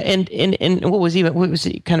 Yeah, and what was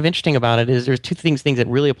kind of interesting about it is there's two things that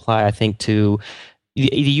really apply, I think, to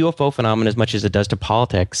the UFO phenomenon as much as it does to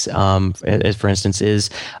politics. As for instance, it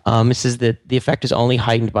says that the effect is only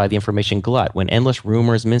heightened by the information glut. When endless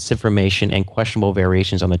rumors, misinformation, and questionable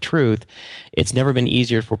variations on the truth, it's never been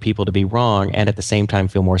easier for people to be wrong and at the same time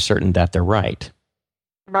feel more certain that they're right.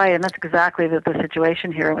 Right, and that's exactly the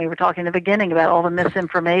situation here. We were talking in the beginning about all the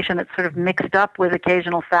misinformation that's sort of mixed up with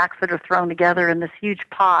occasional facts that are thrown together in this huge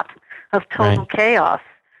pot of total chaos.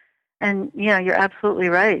 And you're absolutely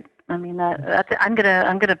right. I mean, I'm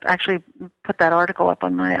gonna actually put that article up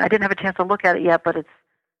on my. I didn't have a chance to look at it yet, but it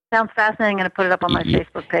sounds fascinating. I'm gonna put it up on my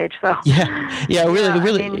Facebook page. So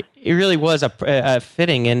it really was a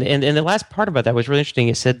fitting. And the last part about that was really interesting.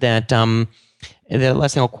 It said that the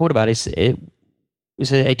last thing I'll quote about is it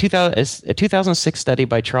was a 2006 study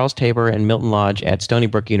by Charles Tabor and Milton Lodge at Stony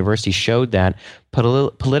Brook University showed that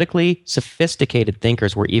politically sophisticated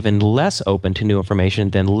thinkers were even less open to new information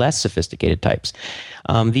than less sophisticated types.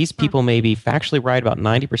 These people may be factually right about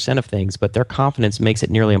 90% of things, but their confidence makes it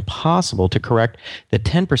nearly impossible to correct the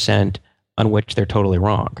 10% on which they're totally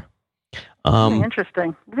wrong. Really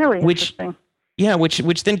interesting. Interesting. Yeah,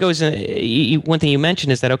 which then goes in, one thing you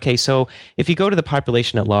mentioned is that, okay, so if you go to the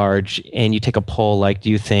population at large and you take a poll, like, do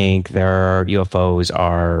you think their UFOs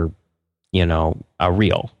are,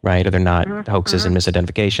 real, right? Or they're not hoaxes and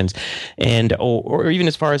misidentifications? And, or even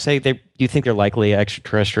as far as say, do you think they're likely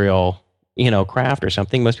extraterrestrial, craft or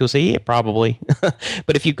something? Most people say, yeah, probably.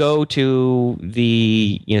 But if you go to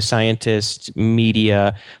the, scientists,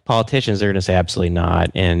 media, politicians, they're going to say absolutely not.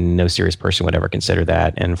 And no serious person would ever consider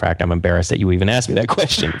that. And in fact, I'm embarrassed that you even asked me that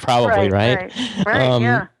question, probably, right?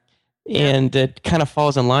 Right. And it kind of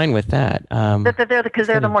falls in line with that. Because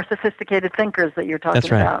they're the more sophisticated thinkers that you're talking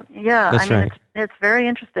about. Yeah, that's right. It's very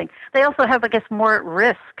interesting. They also have, I guess, more at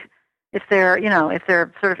risk. If they're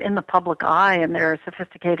sort of in the public eye and they're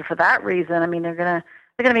sophisticated for that reason, I mean, they're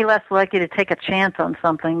gonna be less likely to take a chance on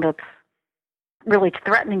something that's really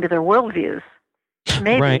threatening to their worldviews.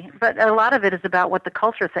 Maybe, right. But a lot of it is about what the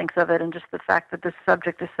culture thinks of it and just the fact that this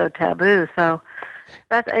subject is so taboo. So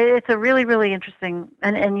it's a really, really interesting.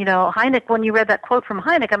 And Hynek, when you read that quote from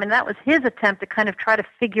Hynek, I mean, that was his attempt to kind of try to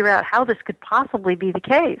figure out how this could possibly be the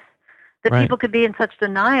case, that people could be in such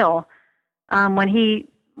denial when he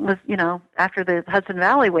was, after the Hudson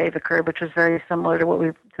Valley wave occurred, which was very similar to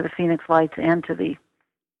to the Phoenix Lights and to the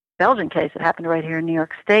Belgian case. It happened right here in New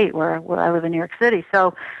York State, where I live in New York City.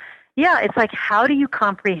 So, yeah, it's like, how do you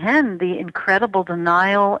comprehend the incredible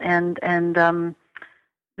denial and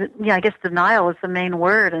I guess denial is the main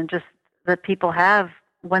word, and just that people have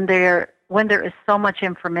when there is so much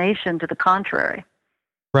information to the contrary.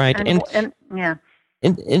 Right, and yeah.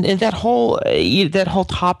 And that whole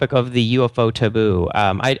topic of the UFO taboo,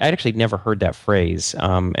 I'd actually never heard that phrase,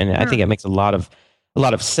 and I think it makes a lot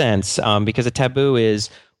of sense, because a taboo is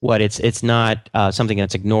what it's not something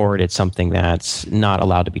that's ignored; it's something that's not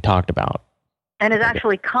allowed to be talked about. And it's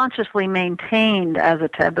actually consciously maintained as a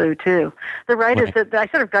taboo too. The writers I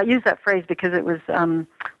sort of used that phrase because it was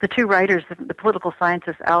the two writers, the political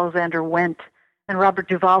scientists Alexander Wendt and Robert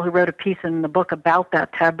Duvall, who wrote a piece in the book about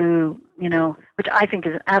that taboo, which I think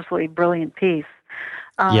is an absolutely brilliant piece.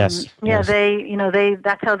 Yes. They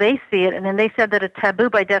that's how they see it. And then they said that a taboo,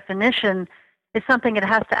 by definition, is something that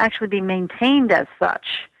has to actually be maintained as such.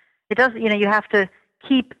 It doesn't, you have to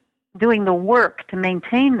keep doing the work to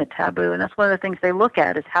maintain the taboo, and that's one of the things they look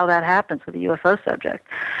at is how that happens with a UFO subject.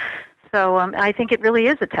 So I think it really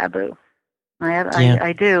is a taboo.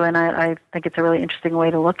 I do, and I think it's a really interesting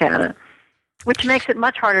way to look at it, which makes it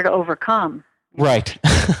much harder to overcome. Right.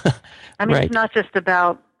 I mean, Right. It's not just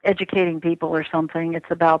about educating people or something. It's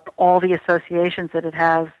about all the associations that it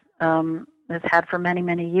has, it's had for many,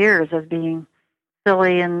 many years as being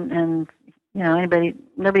silly and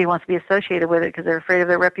nobody wants to be associated with it because they're afraid of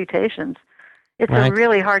their reputations. It's Right. a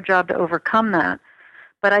really hard job to overcome that.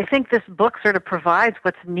 But I think this book sort of provides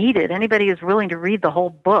what's needed. Anybody who's willing to read the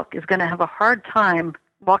whole book is going to have a hard time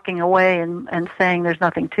walking away and saying there's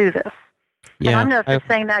nothing to this. Yeah. And I'm not just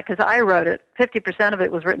saying that because I wrote it. 50% of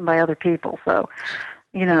it was written by other people. So,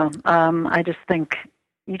 I just think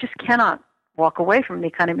you just cannot walk away from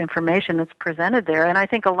the kind of information that's presented there. And I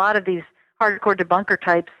think a lot of these hardcore debunker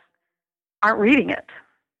types aren't reading it.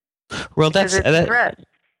 Well, that's it's a threat.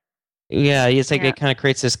 Yeah, it's like it kind of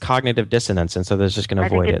creates this cognitive dissonance, and so they're just going to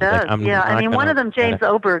avoid I think it does. Like, one of them, James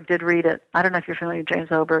Oberg, did read it. I don't know if you're familiar with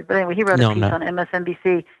James Oberg, but anyway, he wrote a piece on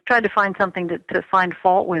MSNBC, tried to find something to find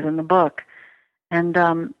fault with in the book. And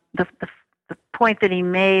the point that he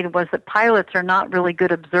made was that pilots are not really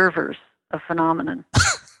good observers of phenomena in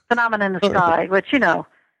the sky, which, Come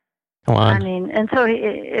on. I mean, and so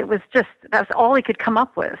it was just, that's all he could come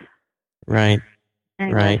up with. Right.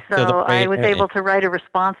 Anyway, right. So I was able to write a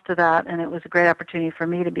response to that, and it was a great opportunity for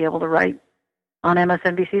me to be able to write on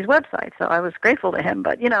MSNBC's website. So I was grateful to him.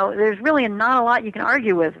 But, there's really not a lot you can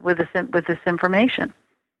argue with this information.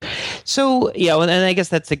 So, and I guess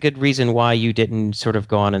that's a good reason why you didn't sort of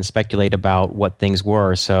go on and speculate about what things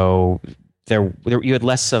were. So you had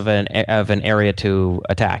less of an area to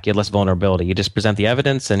attack. You had less vulnerability. You just present the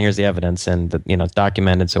evidence, and here's the evidence, and it's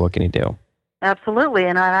documented. So what can you do? Absolutely,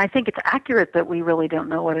 and I think it's accurate that we really don't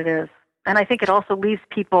know what it is. And I think it also leaves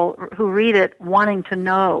people who read it wanting to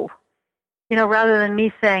know. Rather than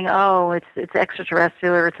me saying, oh, it's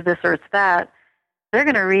extraterrestrial, or it's this, or it's that, they're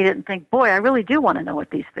going to read it and think, boy, I really do want to know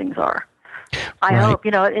what these things are. I hope,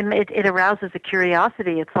 it arouses a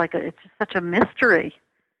curiosity. It's like it's just such a mystery.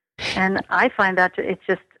 And I find that it's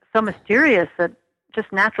just so mysterious that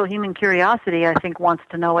just natural human curiosity, I think, wants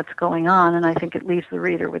to know what's going on. And I think it leaves the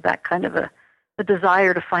reader with that kind of a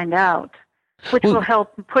desire to find out, which will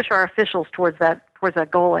help push our officials towards that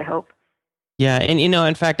goal, I hope. Yeah, and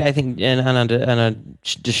in fact, I think on a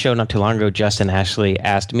show not too long ago, Justin Ashley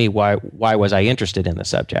asked me why was I interested in the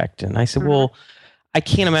subject, and I said, well, I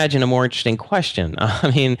can't imagine a more interesting question.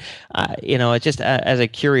 I mean, just as a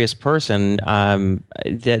curious person,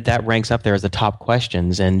 that ranks up there as the top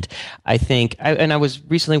questions. And I think, I was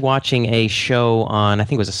recently watching a show on, I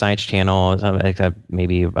think it was a Science Channel,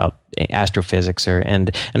 maybe about astrophysics,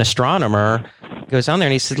 and an astronomer goes on there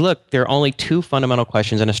and he said, look, there are only two fundamental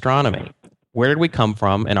questions in astronomy. Where did we come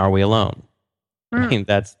from, and are we alone? I mean,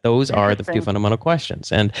 those are the two fundamental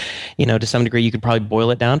questions. And, to some degree, you could probably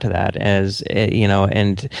boil it down to that as,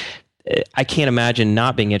 and I can't imagine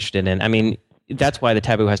not being interested in. I mean, that's why the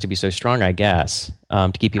taboo has to be so strong, I guess,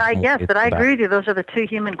 to keep people. I guess, but I agree with you. Those are the two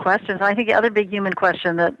human questions. I think the other big human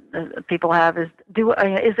question that people have is,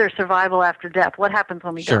 is there survival after death? What happens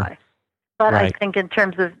when we die? But I think in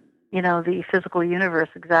terms of, the physical universe,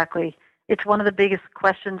 exactly, it's one of the biggest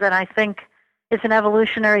questions, and I think it's an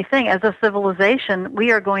evolutionary thing. As a civilization,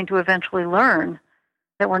 we are going to eventually learn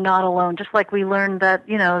that we're not alone. Just like we learned that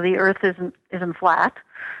the Earth isn't flat,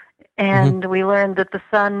 and we learned that the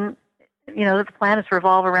sun, that the planets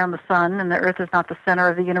revolve around the sun, and the Earth is not the center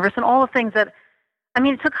of the universe, and all the things that. I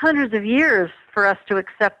mean, it took hundreds of years for us to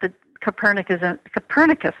accept that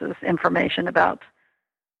Copernicus's information about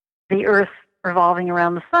the Earth revolving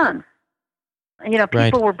around the sun.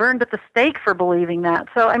 People were burned at the stake for believing that.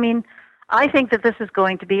 So, I mean, I think that this is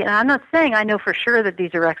going to be, and I'm not saying I know for sure that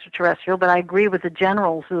these are extraterrestrial, but I agree with the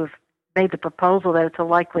generals who have made the proposal that it's a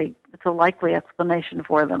likely explanation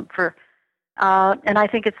for them. And I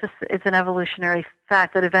think it's an evolutionary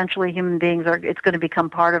fact that eventually human beings it's going to become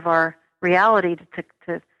part of our reality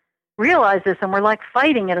to realize this, and we're like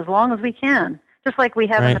fighting it as long as we can, just like we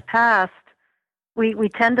have in the past. We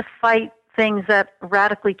tend to fight things that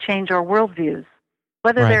radically change our worldviews,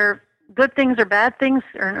 whether they're good things or bad things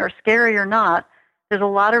or scary or not. There's a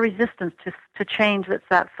lot of resistance to change that's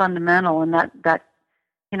that fundamental and that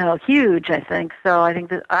huge, I think. So I think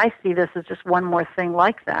that I see this as just one more thing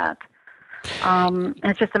like that. And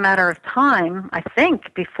it's just a matter of time, I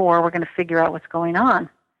think, before we're going to figure out what's going on.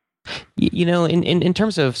 In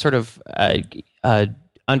terms of sort of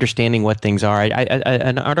understanding what things are,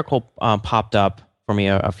 an article popped up for me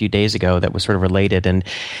a few days ago that was sort of related. And,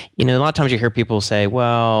 a lot of times you hear people say,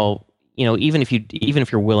 well, even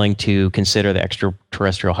if you're willing to consider the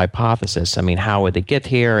extraterrestrial hypothesis, I mean, how would they get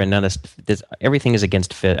here? And none of this everything is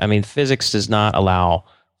against physics does not allow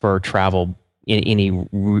for travel in any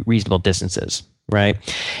reasonable distances, right?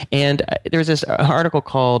 And there's this article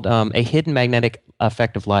called "A Hidden Magnetic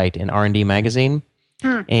Effect of Light" in R&D magazine.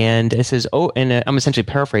 And it says, I'm essentially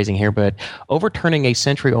paraphrasing here, but overturning a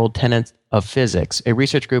century-old tenet of physics, a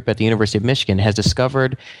research group at the University of Michigan has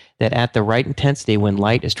discovered that at the right intensity, when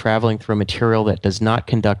light is traveling through a material that does not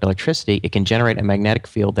conduct electricity, it can generate a magnetic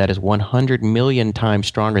field that is 100 million times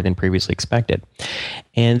stronger than previously expected.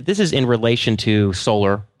 And this is in relation to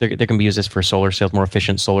solar. They're going to use this for solar cells, more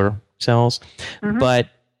efficient solar cells. Mm-hmm. But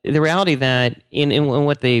the reality that in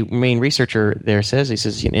what the main researcher there says, he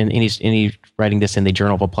says, and he's writing this in the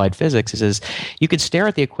Journal of Applied Physics, he says, you could stare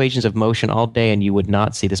at the equations of motion all day and you would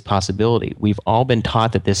not see this possibility. We've all been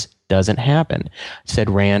taught that this doesn't happen, said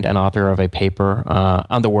Rand, an author of a paper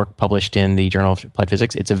on the work published in the Journal of Applied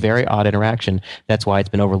Physics. It's a very odd interaction. That's why it's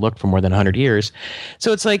been overlooked for more than 100 years.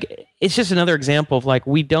 So it's just another example of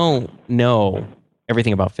we don't know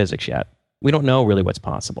everything about physics yet. We don't know really what's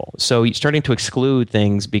possible. So you're starting to exclude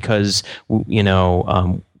things because,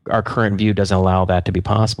 our current view doesn't allow that to be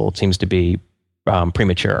possible. It seems to be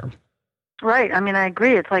premature. Right. I mean, I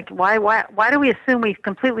agree. It's why do we assume we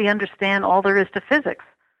completely understand all there is to physics?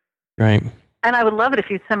 Right. And I would love it if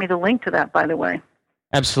you'd send me the link to that, by the way.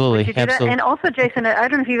 Absolutely. Absolutely. And also, Jason, I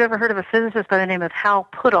don't know if you've ever heard of a physicist by the name of Hal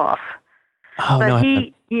Puthoff. Oh, but no.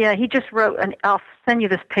 he just wrote, and I'll send you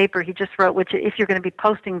this paper he just wrote, which if you're going to be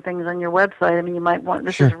posting things on your website, I mean, you might want,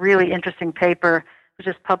 this is a really interesting paper, which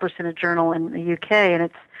is published in a journal in the UK, and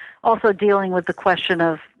it's also dealing with the question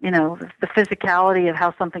of, the physicality of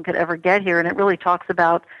how something could ever get here, and it really talks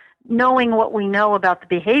about knowing what we know about the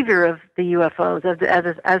behavior of the UFOs,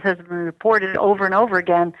 as has been reported over and over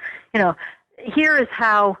again. Here is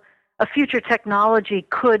how a future technology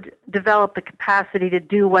could develop the capacity to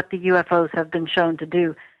do what the UFOs have been shown to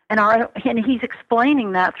do. And he's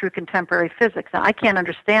explaining that through contemporary physics. Now, I can't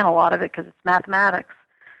understand a lot of it because it's mathematics.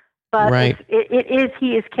 But right.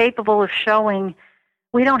 He is capable of showing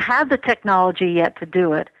we don't have the technology yet to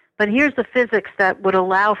do it, but here's the physics that would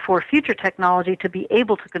allow for future technology to be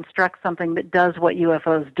able to construct something that does what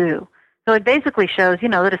UFOs do. So it basically shows,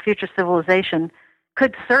 that a future civilization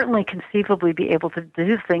could certainly conceivably be able to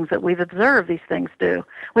do things that we've observed these things do,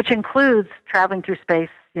 which includes traveling through space,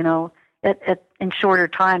 in shorter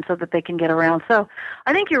time so that they can get around. So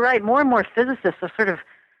I think you're right. More and more physicists are sort of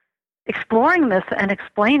exploring this and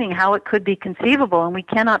explaining how it could be conceivable, and we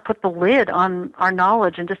cannot put the lid on our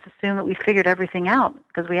knowledge and just assume that we figured everything out,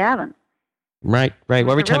 because we haven't. Right.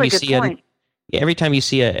 Well, every time you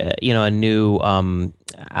see a new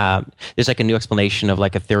there's a new explanation of a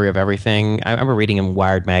theory of everything. I remember reading in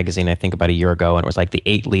Wired magazine, I think about a year ago, and it was the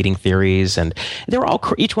 8 leading theories, and they were all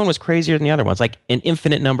each one was crazier than the other ones, an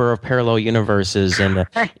infinite number of parallel universes and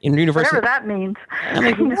in universe. Whatever that means. I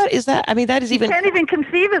mean, what is that? I mean, that is even. You can't even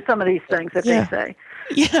conceive of some of these things that they say.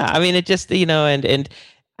 Yeah, I mean, it just and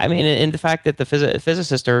I mean, and the fact that the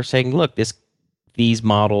physicists are saying, look, these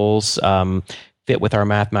models fit with our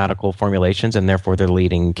mathematical formulations, and therefore they're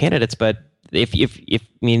leading candidates. But if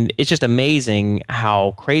it's just amazing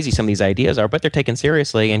how crazy some of these ideas are, but they're taken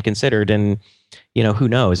seriously and considered. And who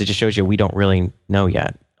knows? It just shows you we don't really know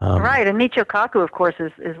yet. Right, and Michio Kaku, of course,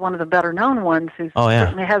 is one of the better known ones who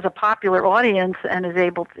certainly has a popular audience and is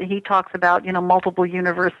able to. He talks about multiple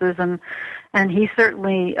universes, and he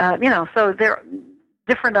certainly so there are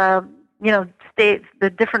different states, the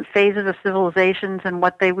different phases of civilizations and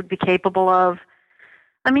what they would be capable of.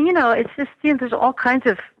 I mean, it's just, there's all kinds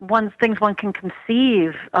of things one can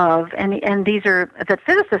conceive of, and these are that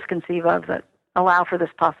physicists conceive of that allow for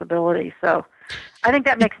this possibility. So I think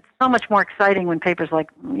that makes it so much more exciting when papers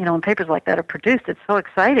like that are produced. It's so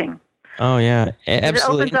exciting. Oh yeah,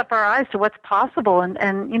 absolutely. It opens up our eyes to what's possible, and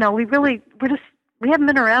we haven't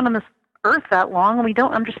been around on this earth that long, and we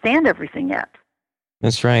don't understand everything yet.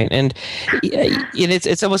 That's right, and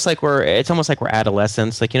it's almost like we're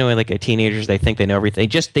adolescents, like teenagers. They think they know everything.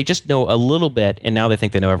 They just know a little bit, and now they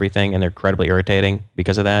think they know everything, and they're incredibly irritating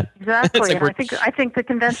because of that. Exactly, and I think the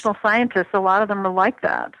conventional scientists, a lot of them are like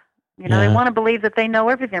that. They want to believe that they know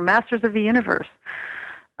everything. They're masters of the universe.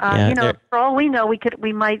 For all we know,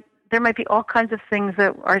 there might be all kinds of things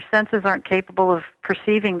that our senses aren't capable of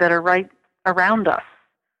perceiving that are right around us.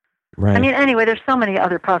 Right. I mean, anyway, there's so many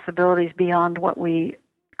other possibilities beyond what we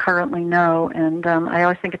currently know, and I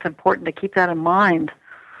always think it's important to keep that in mind.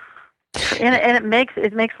 And it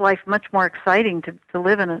makes life much more exciting to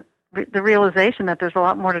live in the realization that there's a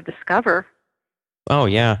lot more to discover. Oh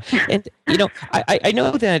yeah, and I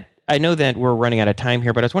know that I know that we're running out of time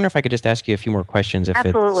here, but I was wondering if I could just ask you a few more questions, if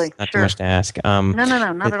Absolutely, it's not sure. too much to ask. No,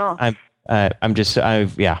 not at all. I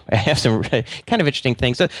have some kind of interesting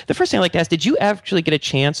things. So the first thing I'd like to ask, did you actually get a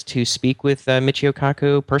chance to speak with Michio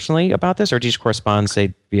Kaku personally about this, or did you just correspond,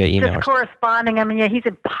 say, via email? Just corresponding. I mean, yeah, he's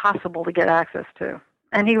impossible to get access to.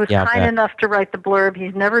 And he was kind enough to write the blurb.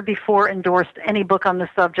 He's never before endorsed any book on the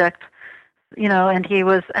subject, and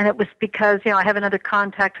it was because, I have another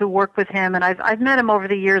contact who worked with him, and I've met him over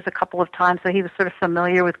the years a couple of times, so he was sort of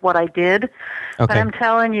familiar with what I did. Okay. But I'm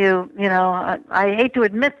telling you, I hate to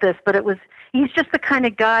admit this, but he's just the kind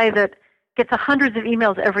of guy that gets hundreds of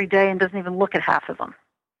emails every day and doesn't even look at half of them.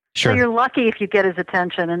 Sure. So you're lucky if you get his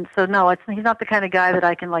attention. And so, no, he's not the kind of guy that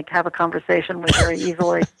I can have a conversation with very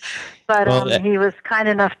easily. But he was kind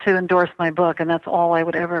enough to endorse my book, and that's all I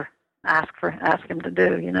would ever ask him to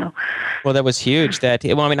do. Well, that was huge.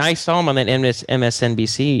 I saw him on that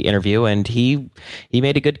MSNBC interview, and he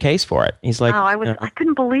made a good case for it. He's like, I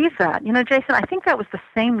couldn't believe that. Jason, I think that was the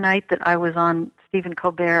same night that I was on Stephen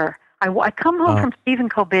Colbert. I come home from Stephen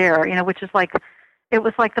Colbert, which is it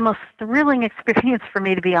was like the most thrilling experience for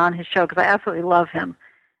me to be on his show, because I absolutely love him.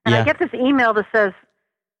 And I get this email that says,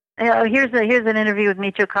 here's an interview with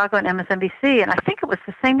Michio Kaku on MSNBC, and I think it was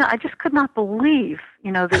the same. I just could not believe,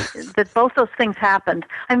 that both those things happened.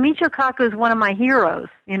 And Michio Kaku is one of my heroes,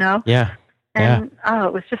 Yeah. And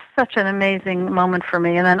it was just such an amazing moment for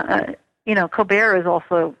me. And then, Colbert is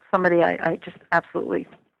also somebody I just absolutely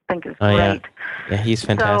think is great. Yeah, he's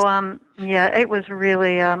fantastic. So, it was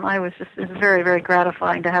really, it was very, very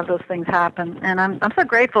gratifying to have those things happen. And I'm so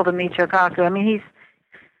grateful to Michio Kaku. I mean,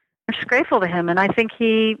 I'm just grateful to him. And I think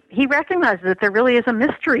he recognizes that there really is a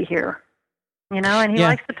mystery here, and he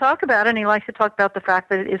likes to talk about it. And he likes to talk about the fact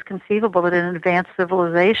that it is conceivable that an advanced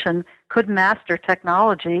civilization could master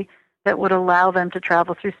technology that would allow them to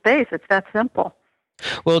travel through space. It's that simple.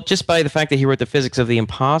 Well, just by the fact that he wrote The Physics of the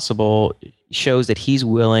Impossible shows that he's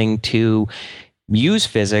willing to use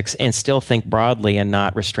physics and still think broadly and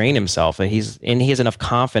not restrain himself. He has enough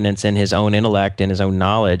confidence in his own intellect and his own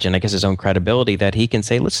knowledge and I guess his own credibility that he can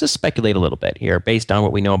say, let's just speculate a little bit here based on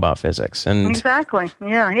what we know about physics. And exactly.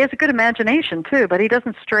 Yeah, he has a good imagination too, but he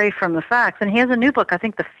doesn't stray from the facts. And he has a new book, I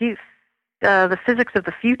think, The Physics of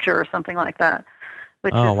the Future or something like that,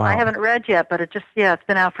 which I haven't read yet, but it's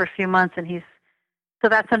been out for a few months, and so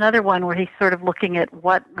that's another one where he's sort of looking at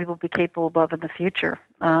what we will be capable of in the future.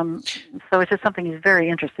 So it's just something he's very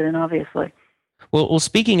interested in, obviously. Well,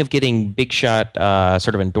 speaking of getting big shot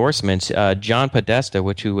sort of endorsements, John Podesta,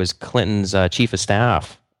 who was Clinton's chief of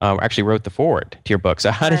staff, actually wrote the foreword to your book. So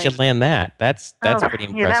how did you land that? That's pretty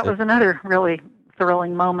impressive. Yeah, that was another really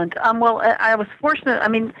thrilling moment. I was fortunate. I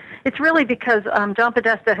mean, it's really because John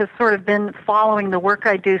Podesta has sort of been following the work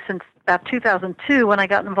I do since about 2002 when I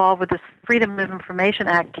got involved with this Freedom of Information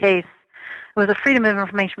Act case. It was a Freedom of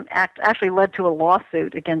Information Act actually led to a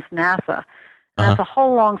lawsuit against NASA. And that's a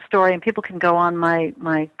whole long story, and people can go on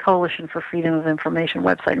my Coalition for Freedom of Information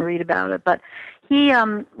website and read about it. But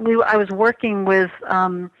I was working with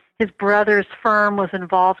his brother's firm was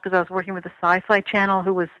involved because I was working with the Sci-Fi Channel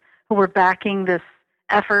who were backing this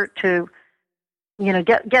effort to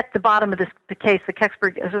get the bottom of the case. The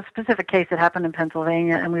Kecksburg is a specific case that happened in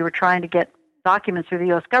Pennsylvania, and we were trying to get documents through the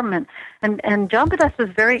U.S. government. And John Podesta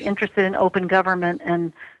is very interested in open government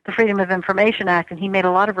and the Freedom of Information Act, and he made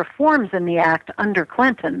a lot of reforms in the act under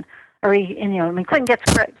Clinton. Clinton gets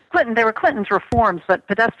Clinton. They were Clinton's reforms, but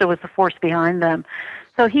Podesta was the force behind them.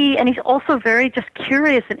 So he's also very just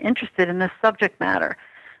curious and interested in this subject matter.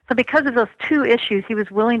 So because of those two issues, he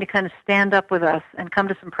was willing to kind of stand up with us and come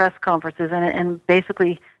to some press conferences and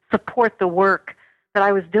basically support the work that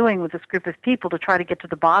I was doing with this group of people to try to get to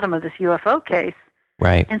the bottom of this UFO case.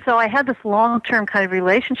 Right. And so I had this long-term kind of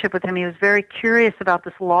relationship with him. He was very curious about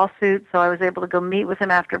this lawsuit, so I was able to go meet with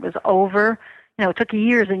him after it was over. It took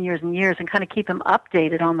years and years and years and kind of keep him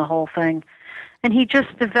updated on the whole thing. And he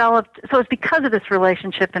just developed, so it's because of this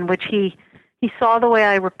relationship in which he saw the way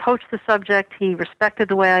I approached the subject. He respected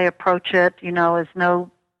the way I approach it.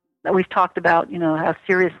 We've talked about, how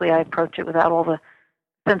seriously I approach it without all the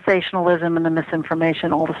sensationalism and the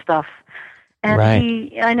misinformation, all the stuff. And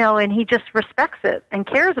he just respects it and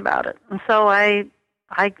cares about it. And so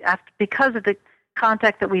because of the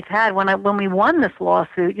contact that we've had, when we won this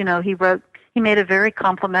lawsuit, he made a very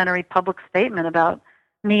complimentary public statement about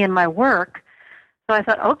me and my work. So I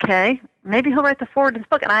thought, okay, maybe he'll write the foreword to this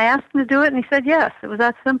book. And I asked him to do it, and he said yes. It was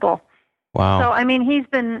that simple. Wow. So, I mean, he's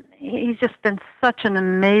just been such an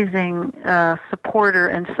amazing supporter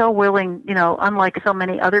and so willing, unlike so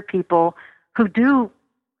many other people who do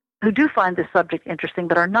find this subject interesting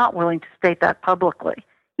but are not willing to state that publicly.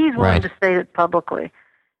 He's willing to state it publicly.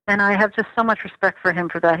 And I have just so much respect for him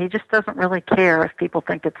for that. He just doesn't really care if people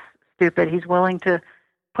think it's stupid. He's willing to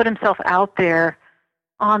put himself out there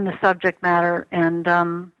on the subject matter, and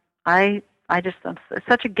it's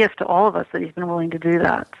such a gift to all of us that he's been willing to do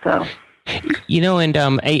that. So, And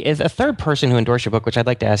a third person who endorsed your book, which I'd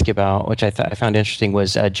like to ask you about, which I found interesting,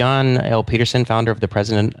 was John L. Peterson, founder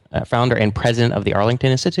and president of the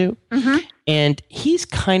Arlington Institute, and he's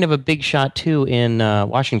kind of a big shot too in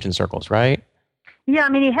Washington circles, right? Yeah, I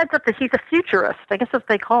mean, he heads up he's a futurist. I guess that's what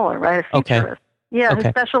they call it, right? A futurist. Okay. Yeah, who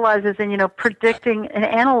specializes in, predicting and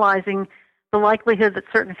analyzing the likelihood that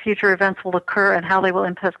certain future events will occur and how they will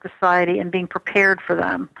impact society and being prepared for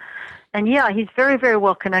them. And yeah, he's very, very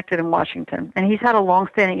well connected in Washington. And he's had a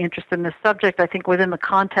longstanding interest in this subject, I think, within the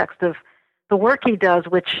context of the work he does,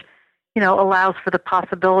 which, allows for the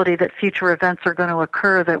possibility that future events are going to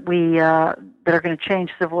occur that that are going to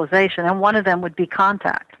change civilization. And one of them would be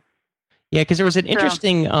contact. Yeah, because there was an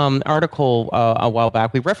interesting article a while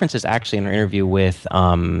back. We referenced this actually in our interview with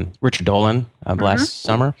Richard Dolan last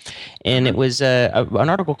summer. And it was an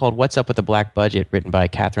article called What's Up with the Black Budget, written by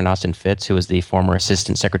Catherine Austin Fitts, who was the former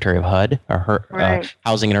Assistant Secretary of HUD, or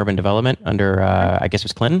Housing and Urban Development, under, I guess it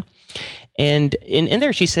was Clinton. And in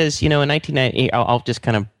there she says, in 1998, I'll just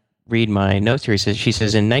kind of read my notes here. She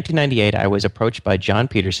says, in 1998, I was approached by John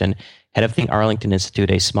Peterson, head of the Arlington Institute,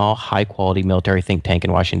 a small, high-quality military think tank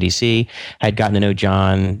in Washington, D.C. I had gotten to know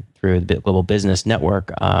John through the Global Business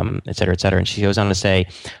Network, et cetera, et cetera. And she goes on to say,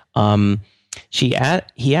 he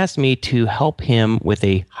asked me to help him with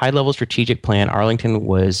a high-level strategic plan Arlington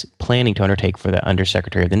was planning to undertake for the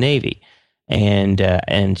Undersecretary of the Navy.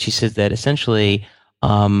 And she says that essentially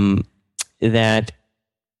that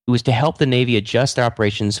it was to help the Navy adjust their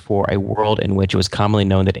operations for a world in which it was commonly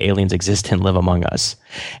known that aliens exist and live among us.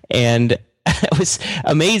 And it was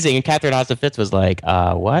amazing. And Catherine Austin Fitts was like,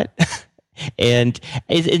 what? And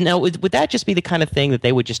now, would that just be the kind of thing that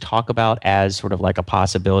they would just talk about as sort of like a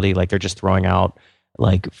possibility, like they're just throwing out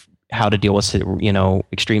like how to deal with,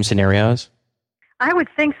 extreme scenarios? I would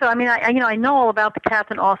think so. I mean, I know all about the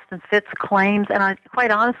Catherine Austin Fitts claims, and quite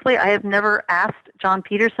honestly, I have never asked John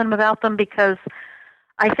Peterson about them because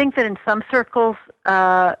I think that in some circles,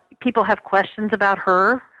 people have questions about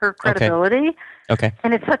her credibility. Okay.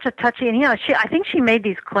 And it's such a touchy, and I think she made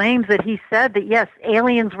these claims that he said that yes,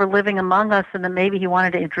 aliens were living among us, and that maybe he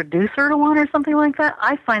wanted to introduce her to one or something like that.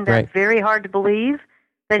 I find that very hard to believe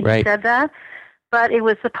that he said that. But it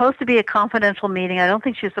was supposed to be a confidential meeting. I don't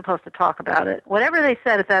think she was supposed to talk about it. Whatever they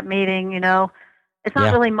said at that meeting, it's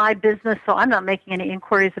not really my business, so I'm not making any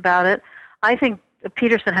inquiries about it. I think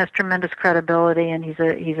Peterson has tremendous credibility, and he's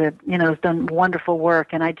has done wonderful work,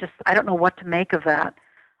 and I don't know what to make of that.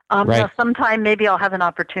 Sometime maybe I'll have an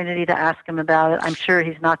opportunity to ask him about it. I'm sure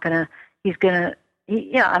he's not going to.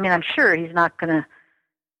 I'm sure he's not going to.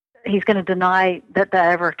 He's going to deny that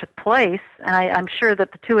ever took place, and I'm sure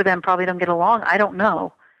that the two of them probably don't get along. I don't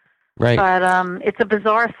know. Right. But it's a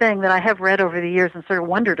bizarre thing that I have read over the years and sort of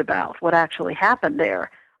wondered about what actually happened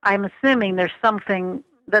there. I'm assuming there's something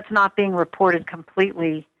that's not being reported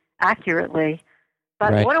completely accurately.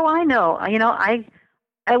 But what do I know?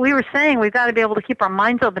 We were saying we've got to be able to keep our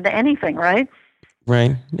minds open to anything, right?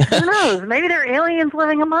 Right. Who knows? Maybe there are aliens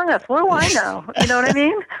living among us. What do I know? You know what I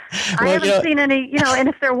mean? I haven't seen any, and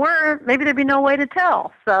if there were, maybe there'd be no way to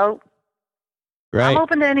tell. So I'm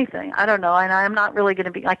open to anything. I don't know. And I'm not really going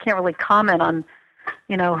to be, I can't really comment on,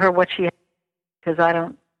 her, what she said, because I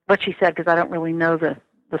don't really know the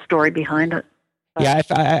story behind it. Yeah,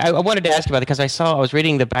 I wanted to ask about it because I was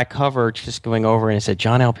reading the back cover, just going over, and it said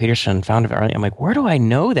John L. Peterson, founder of Arlington. I'm like, where do I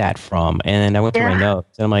know that from? And I went through my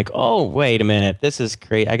notes, and I'm like, oh, wait a minute, this is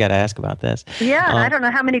great. I got to ask about this. Yeah, I don't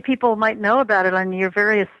know how many people might know about it, and you're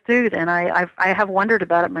very astute, and I have wondered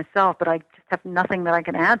about it myself, but I just have nothing that I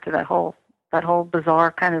can add to that whole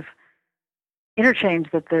bizarre kind of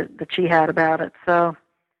interchange that she had about it. So.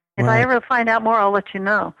 If I ever find out more, I'll let you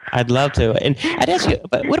know. I'd love to. And I'd ask you,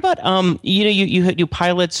 but what about you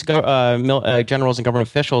pilots, generals, and government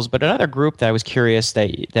officials, but another group that I was curious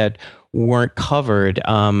that weren't covered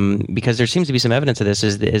because there seems to be some evidence of this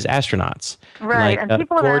is astronauts, right? Like and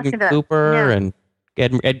people are Gordon asking that. Cooper and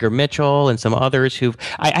Edgar Mitchell and some others who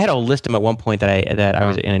I had to list them at one point that I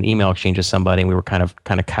was in an email exchange with somebody, and we were kind of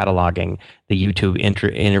cataloging the YouTube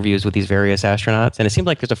interviews with these various astronauts, and it seemed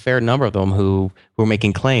like there's a fair number of them who were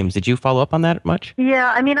making claims. Did you follow up on that much?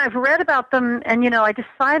 Yeah, I mean, I've read about them, and I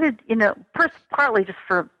decided, partly just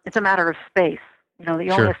it's a matter of space. You only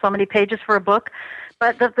have so many pages for a book.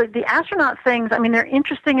 But the astronaut things, I mean, they're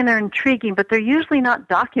interesting and they're intriguing, but they're usually not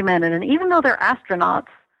documented. And even though they're astronauts,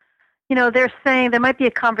 they're saying there might be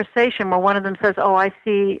a conversation where one of them says, "Oh, I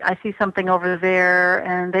see something over there,"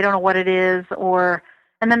 and they don't know what it is,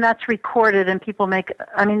 and then that's recorded, and people make.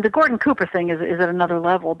 I mean, the Gordon Cooper thing is at another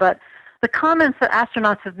level, but the comments that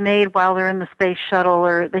astronauts have made while they're in the space shuttle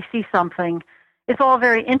or they see something, it's all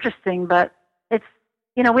very interesting, but it's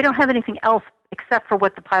we don't have anything else except for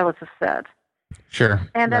what the pilots have said. Sure.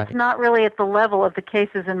 And that's not really at the level of the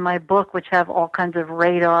cases in my book, which have all kinds of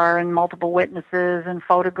radar and multiple witnesses and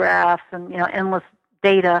photographs and endless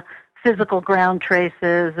data, physical ground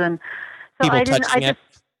traces, and so people touching it.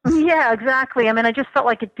 Yeah, exactly. I mean, I just felt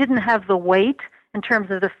like it didn't have the weight in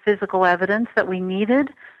terms of the physical evidence that we needed.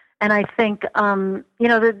 And I think, the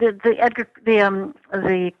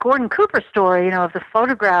Gordon Cooper story, of the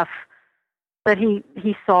photograph that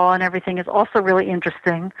he saw and everything is also really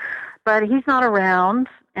interesting. But he's not around,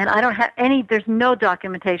 and I don't have any. There's no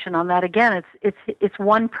documentation on that. Again, it's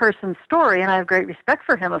one person's story, and I have great respect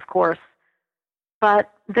for him, of course. But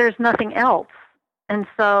there's nothing else, and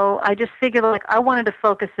so I just figured I wanted to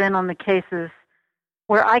focus in on the cases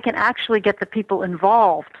where I can actually get the people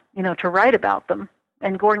involved, to write about them.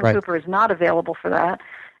 And Gordon Cooper is not available for that.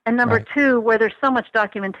 And number two, where there's so much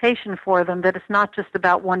documentation for them that it's not just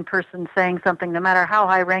about one person saying something, no matter how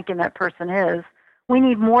high-ranking that person is. We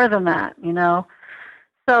need more than that,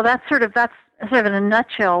 So that's sort of in a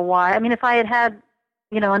nutshell why. I mean, if I had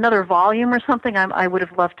another volume or something, I would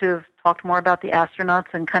have loved to have talked more about the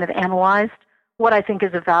astronauts and kind of analyzed what I think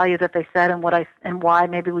is a value that they said and why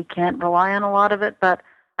maybe we can't rely on a lot of it. But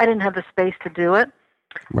I didn't have the space to do it.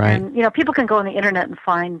 Right. And people can go on the internet and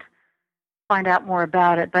find out more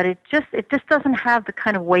about it, but it just doesn't have the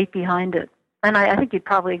kind of weight behind it. And I think you'd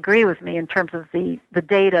probably agree with me in terms of the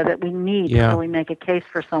data that we need to really make a case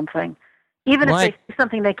for something. Even if they see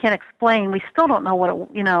something they can't explain, we still don't know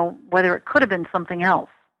whether it could have been something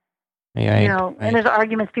else. And there's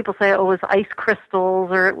arguments. People say, "Oh, it was ice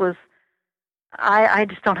crystals," or it was. I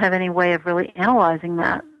just don't have any way of really analyzing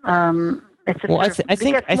that. It's just it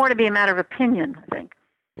gets more to be a matter of opinion, I think.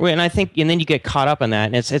 Right, and then you get caught up in that,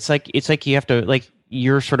 and it's like you have to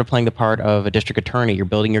you're sort of playing the part of a district attorney. You're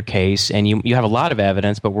building your case, and you have a lot of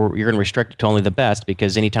evidence, but you're going to restrict it to only the best,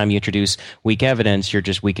 because anytime you introduce weak evidence, you're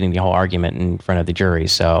just weakening the whole argument in front of the jury.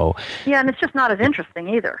 So yeah, and it's just not as interesting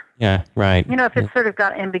either. Yeah, right. If it's sort of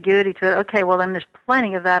got ambiguity to it, okay, well then there's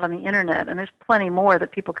plenty of that on the internet, and there's plenty more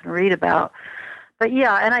that people can read about. But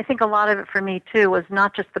yeah, and I think a lot of it for me too was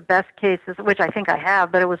not just the best cases, which I think I have,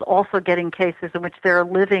 but it was also getting cases in which they're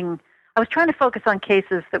living. I was trying to focus on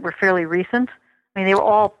cases that were fairly recent. I mean, they were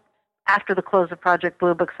all after the close of Project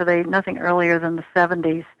Blue Book, so nothing earlier than the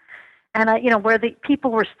 70s. And where the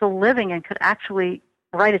people were still living and could actually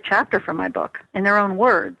write a chapter from my book in their own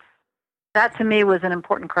words. That to me was an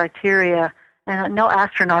important criteria, and no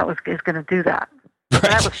astronaut is going to do that. Right.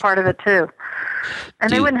 That was part of it too.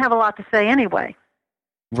 And they wouldn't have a lot to say anyway.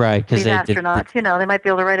 Right, because these astronauts, they might be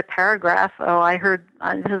able to write a paragraph. Oh, I heard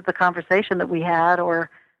this is the conversation that we had, or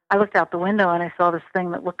I looked out the window and I saw this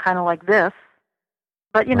thing that looked kind of like this.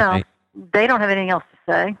 But they don't have anything else to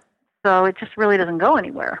say, so it just really doesn't go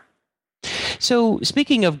anywhere. So,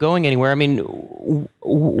 speaking of going anywhere, I mean,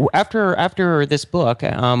 after this book,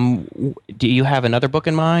 do you have another book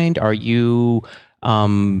in mind? Are you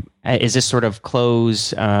is this sort of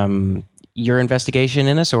close your investigation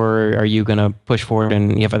in this, or are you going to push forward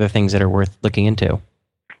and you have other things that are worth looking into?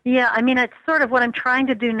 Yeah, I mean, it's sort of what I'm trying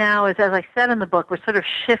to do now is, as I said in the book, we're sort of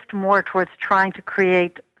shift more towards trying to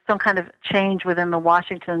create some kind of change within the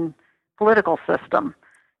Washington political system.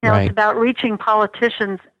 It's about reaching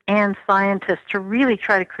politicians and scientists to really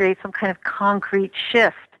try to create some kind of concrete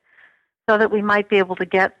shift so that we might be able to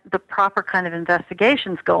get the proper kind of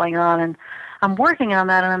investigations going on. And I'm working on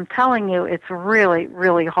that, and I'm telling you, it's really,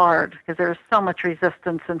 really hard because there's so much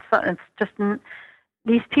resistance, and it's just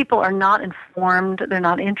these people are not informed, they're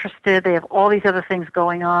not interested, they have all these other things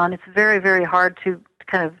going on. It's very, very hard to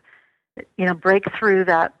kind of, break through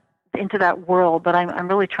that into that world, but I'm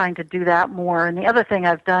really trying to do that more. And the other thing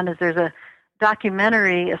I've done is there's a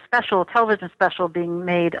documentary, a television special being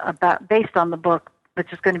made based on the book,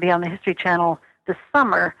 which is going to be on the History Channel this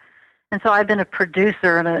summer. And so I've been a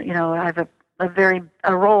producer, and I have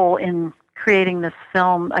a role in creating this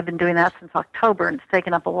film. I've been doing that since October, and it's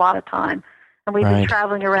taken up a lot of time. And we've been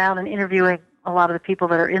traveling around and interviewing a lot of the people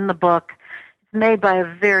that are in the book. It's made by a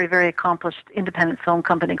very, very accomplished independent film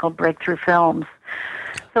company called Breakthrough Films.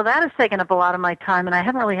 So that has taken up a lot of my time, and I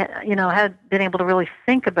haven't really, been able to really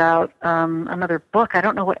think about another book. I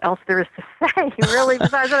don't know what else there is to say, really,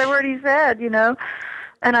 besides what I've already said, And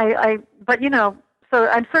so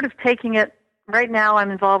I'm sort of taking it right now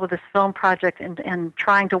I'm involved with this film project and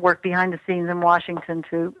trying to work behind the scenes in Washington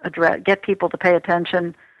to get people to pay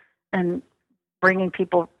attention and bringing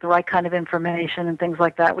people the right kind of information and things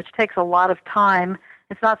like that, which takes a lot of time.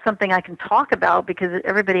 It's not something I can talk about because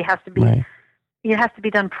everybody has to be, it has to be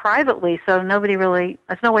done privately, so nobody really,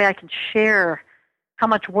 there's no way I can share how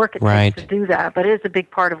much work it takes to do that, but it is a big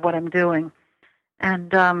part of what I'm doing.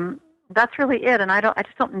 And that's really it, and I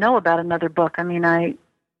just don't know about another book. I mean, I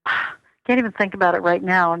can't even think about it right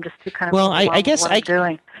now. I'm just too kind of I guess what I'm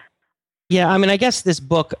doing. Yeah, I mean, I guess this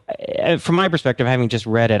book, from my perspective, having just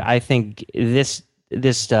read it, I think this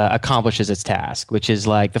accomplishes its task, which is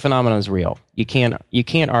like the phenomenon is real. You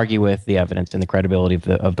can't argue with the evidence and the credibility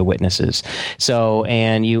of the witnesses. So,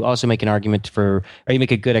 and you also make an argument or you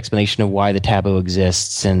make a good explanation of why the taboo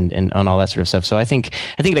exists and all that sort of stuff. So I think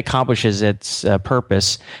it accomplishes its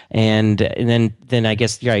purpose. And then I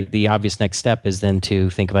guess the obvious next step is then to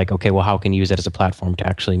think like, okay, well, how can you use it as a platform to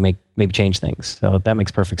actually maybe change things? So that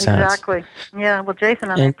makes perfect sense. Exactly. Yeah. Well,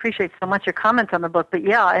 Jason, I appreciate so much your comments on the book, but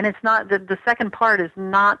yeah, and it's not the second part is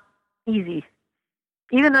not easy.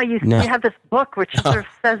 Even though you have this book which sort of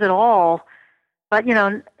says it all, but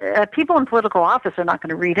people in political office are not going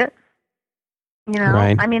to read it.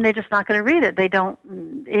 I mean, they're just not going to read it. They don't.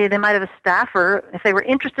 They might have a staffer if they were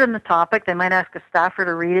interested in the topic. They might ask a staffer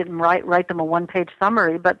to read it and write them a one-page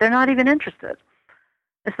summary, but they're not even interested.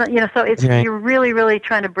 It's not, so it's you're really, really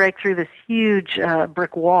trying to break through this huge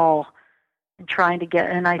brick wall and trying to get.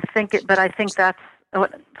 And I think that's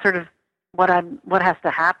what has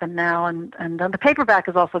to happen now. And the paperback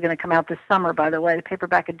is also going to come out this summer, by the way, the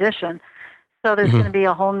paperback edition. So there's going to be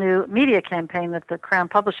a whole new media campaign that the Crown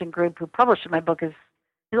Publishing Group, who published my book, is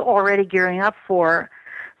already gearing up for.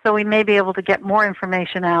 So we may be able to get more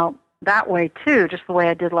information out that way too, just the way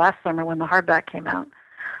I did last summer when the hardback came out.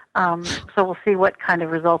 So we'll see what kind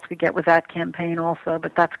of results we get with that campaign also,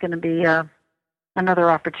 but that's going to be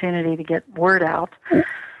another opportunity to get word out.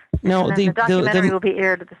 No, the documentary will be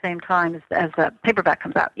aired at the same time as the paperback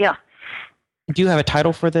comes out. Yeah. Do you have a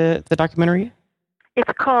title for the documentary? It's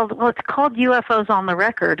called UFOs on the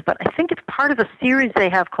Record, but I think it's part of a series they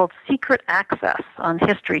have called Secret Access on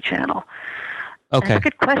History Channel. Okay. That's a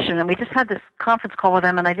good question, and we just had this conference call with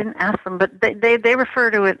them, and I didn't ask them, but they refer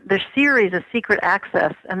to it, their series as Secret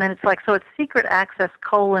Access, and then it's it's Secret Access :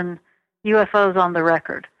 UFOs on the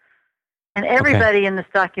Record. And everybody in this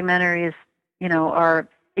documentary is, are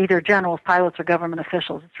either generals, pilots, or government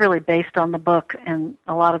officials. It's really based on the book and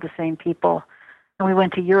a lot of the same people. And we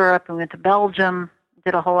went to Europe, and we went to Belgium,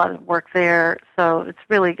 did a whole lot of work there. So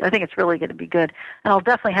I think it's really going to be good. And I'll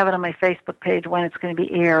definitely have it on my Facebook page when it's going to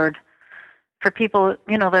be aired. For people,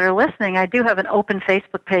 that are listening, I do have an open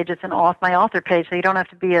Facebook page. It's my author page, so you don't have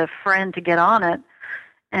to be a friend to get on it.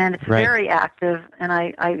 And it's very active, and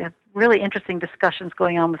I have really interesting discussions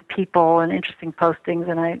going on with people and interesting postings,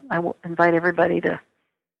 and I will invite everybody to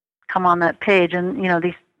come on that page. And,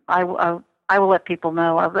 I will let people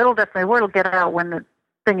know. Word will get out when the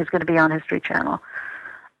thing is going to be on History Channel.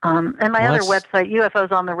 And my other website,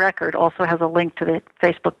 UFOs on the Record, also has a link to the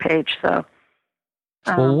Facebook page, so...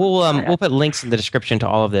 we'll put links in the description to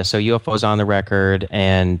all of this. So UFOs on the Record,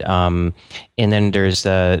 and then there's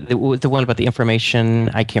the one about the information.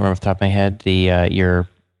 I can't remember off the top of my head. Your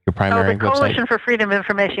primary the Coalition website. for Freedom of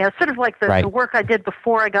Information. Yeah, it's sort of like the work I did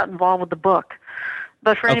before I got involved with the book.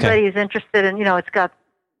 But for anybody who's interested in, it's got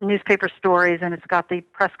newspaper stories, and it's got the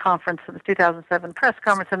press conference, the 2007 press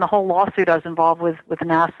conference, and the whole lawsuit I was involved with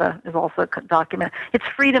NASA is also documented. It's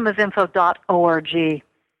freedomofinfo.org.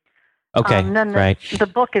 Okay, and then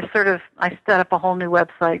the book is I set up a whole new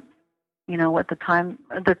website, at the time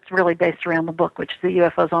that's really based around the book, which is the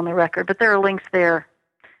UFOs on the Record. But there are links there.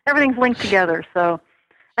 Everything's linked together. So,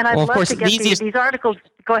 and I'd love to get these articles.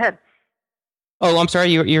 Go ahead. Oh, I'm sorry.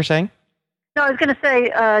 You were saying? No, I was going to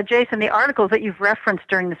say, Jason, the articles that you've referenced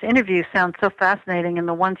during this interview sound so fascinating, and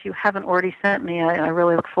the ones you haven't already sent me, I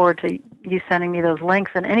really look forward to you sending me those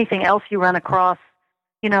links, and anything else you run across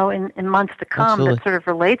in months to come that sort of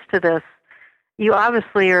relates to this. You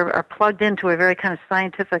obviously are plugged into a very kind of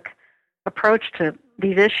scientific approach to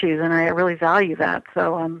these issues, and I really value that.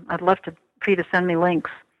 So I'd love for you to send me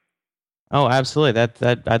links. Oh, absolutely.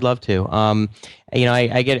 That I'd love to. When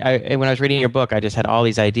I was reading your book, I just had all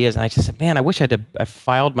these ideas, and I just said, man, I wish I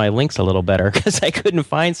filed my links a little better because I couldn't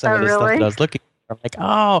find some of the stuff that I was looking for. I'm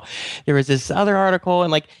like, there was this other article,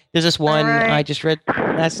 and there's this one I just read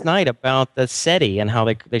last night about the SETI and how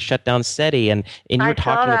they shut down SETI, and you were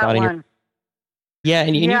talking about one. You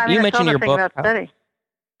mentioned in your book.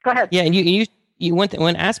 Go ahead. Yeah, and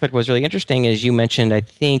one aspect was really interesting is you mentioned, I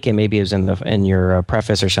think, and maybe it was in your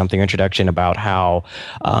preface or something, introduction, about how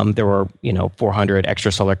there were 400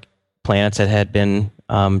 extrasolar planets that had been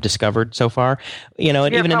discovered so far.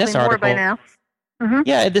 And even in this article, more by now. Mm-hmm.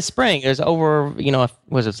 Yeah, this spring there's over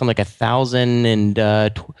was it something like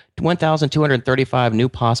 1,235 new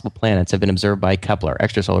possible planets have been observed by Kepler,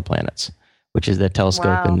 extrasolar planets, which is the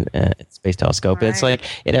telescope and space telescope. Right. It's like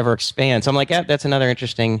it ever expands. So I'm like, yeah, that's another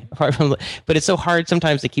interesting part. But it's so hard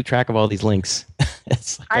sometimes to keep track of all these links.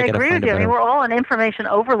 I agree with you. I mean, we're all in information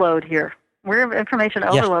overload here. Information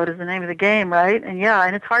overload is the name of the game, right? And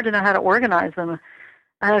and it's hard to know how to organize them.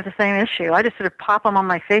 I have the same issue. I just sort of pop them on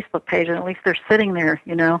my Facebook page, and at least they're sitting there,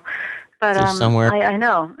 But somewhere. I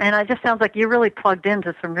know, and it just sounds like you're really plugged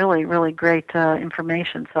into some really, really great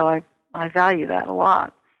information. So I value that a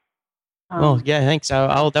lot. Well, yeah, thanks.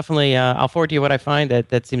 I'll definitely I'll forward to you what I find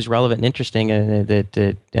that seems relevant and interesting, and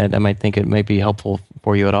that I might think it might be helpful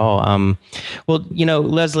for you at all. Well,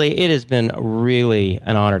 Leslie, it has been really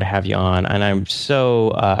an honor to have you on, and I'm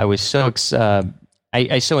so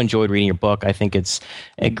I so enjoyed reading your book. I think it's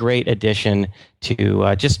a great addition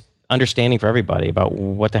to just understanding for everybody about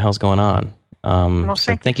what the hell's going on. So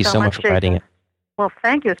thank you so much for writing it. Well,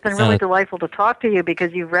 thank you. It's been really delightful to talk to you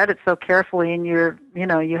because you've read it so carefully, and you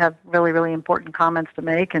have really, really important comments to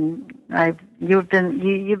make, and you've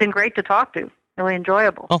been great to talk to. Really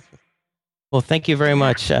enjoyable. Well, thank you very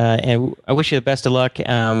much, and I wish you the best of luck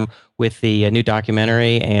with the new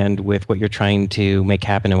documentary and with what you're trying to make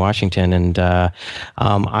happen in Washington. And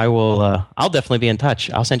I'll definitely be in touch.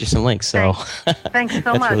 I'll send you some links. So thanks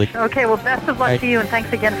so much. Okay, well, best of luck to you, and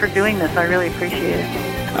thanks again for doing this. I really appreciate it.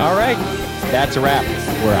 All right, that's a wrap.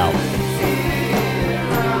 We're out.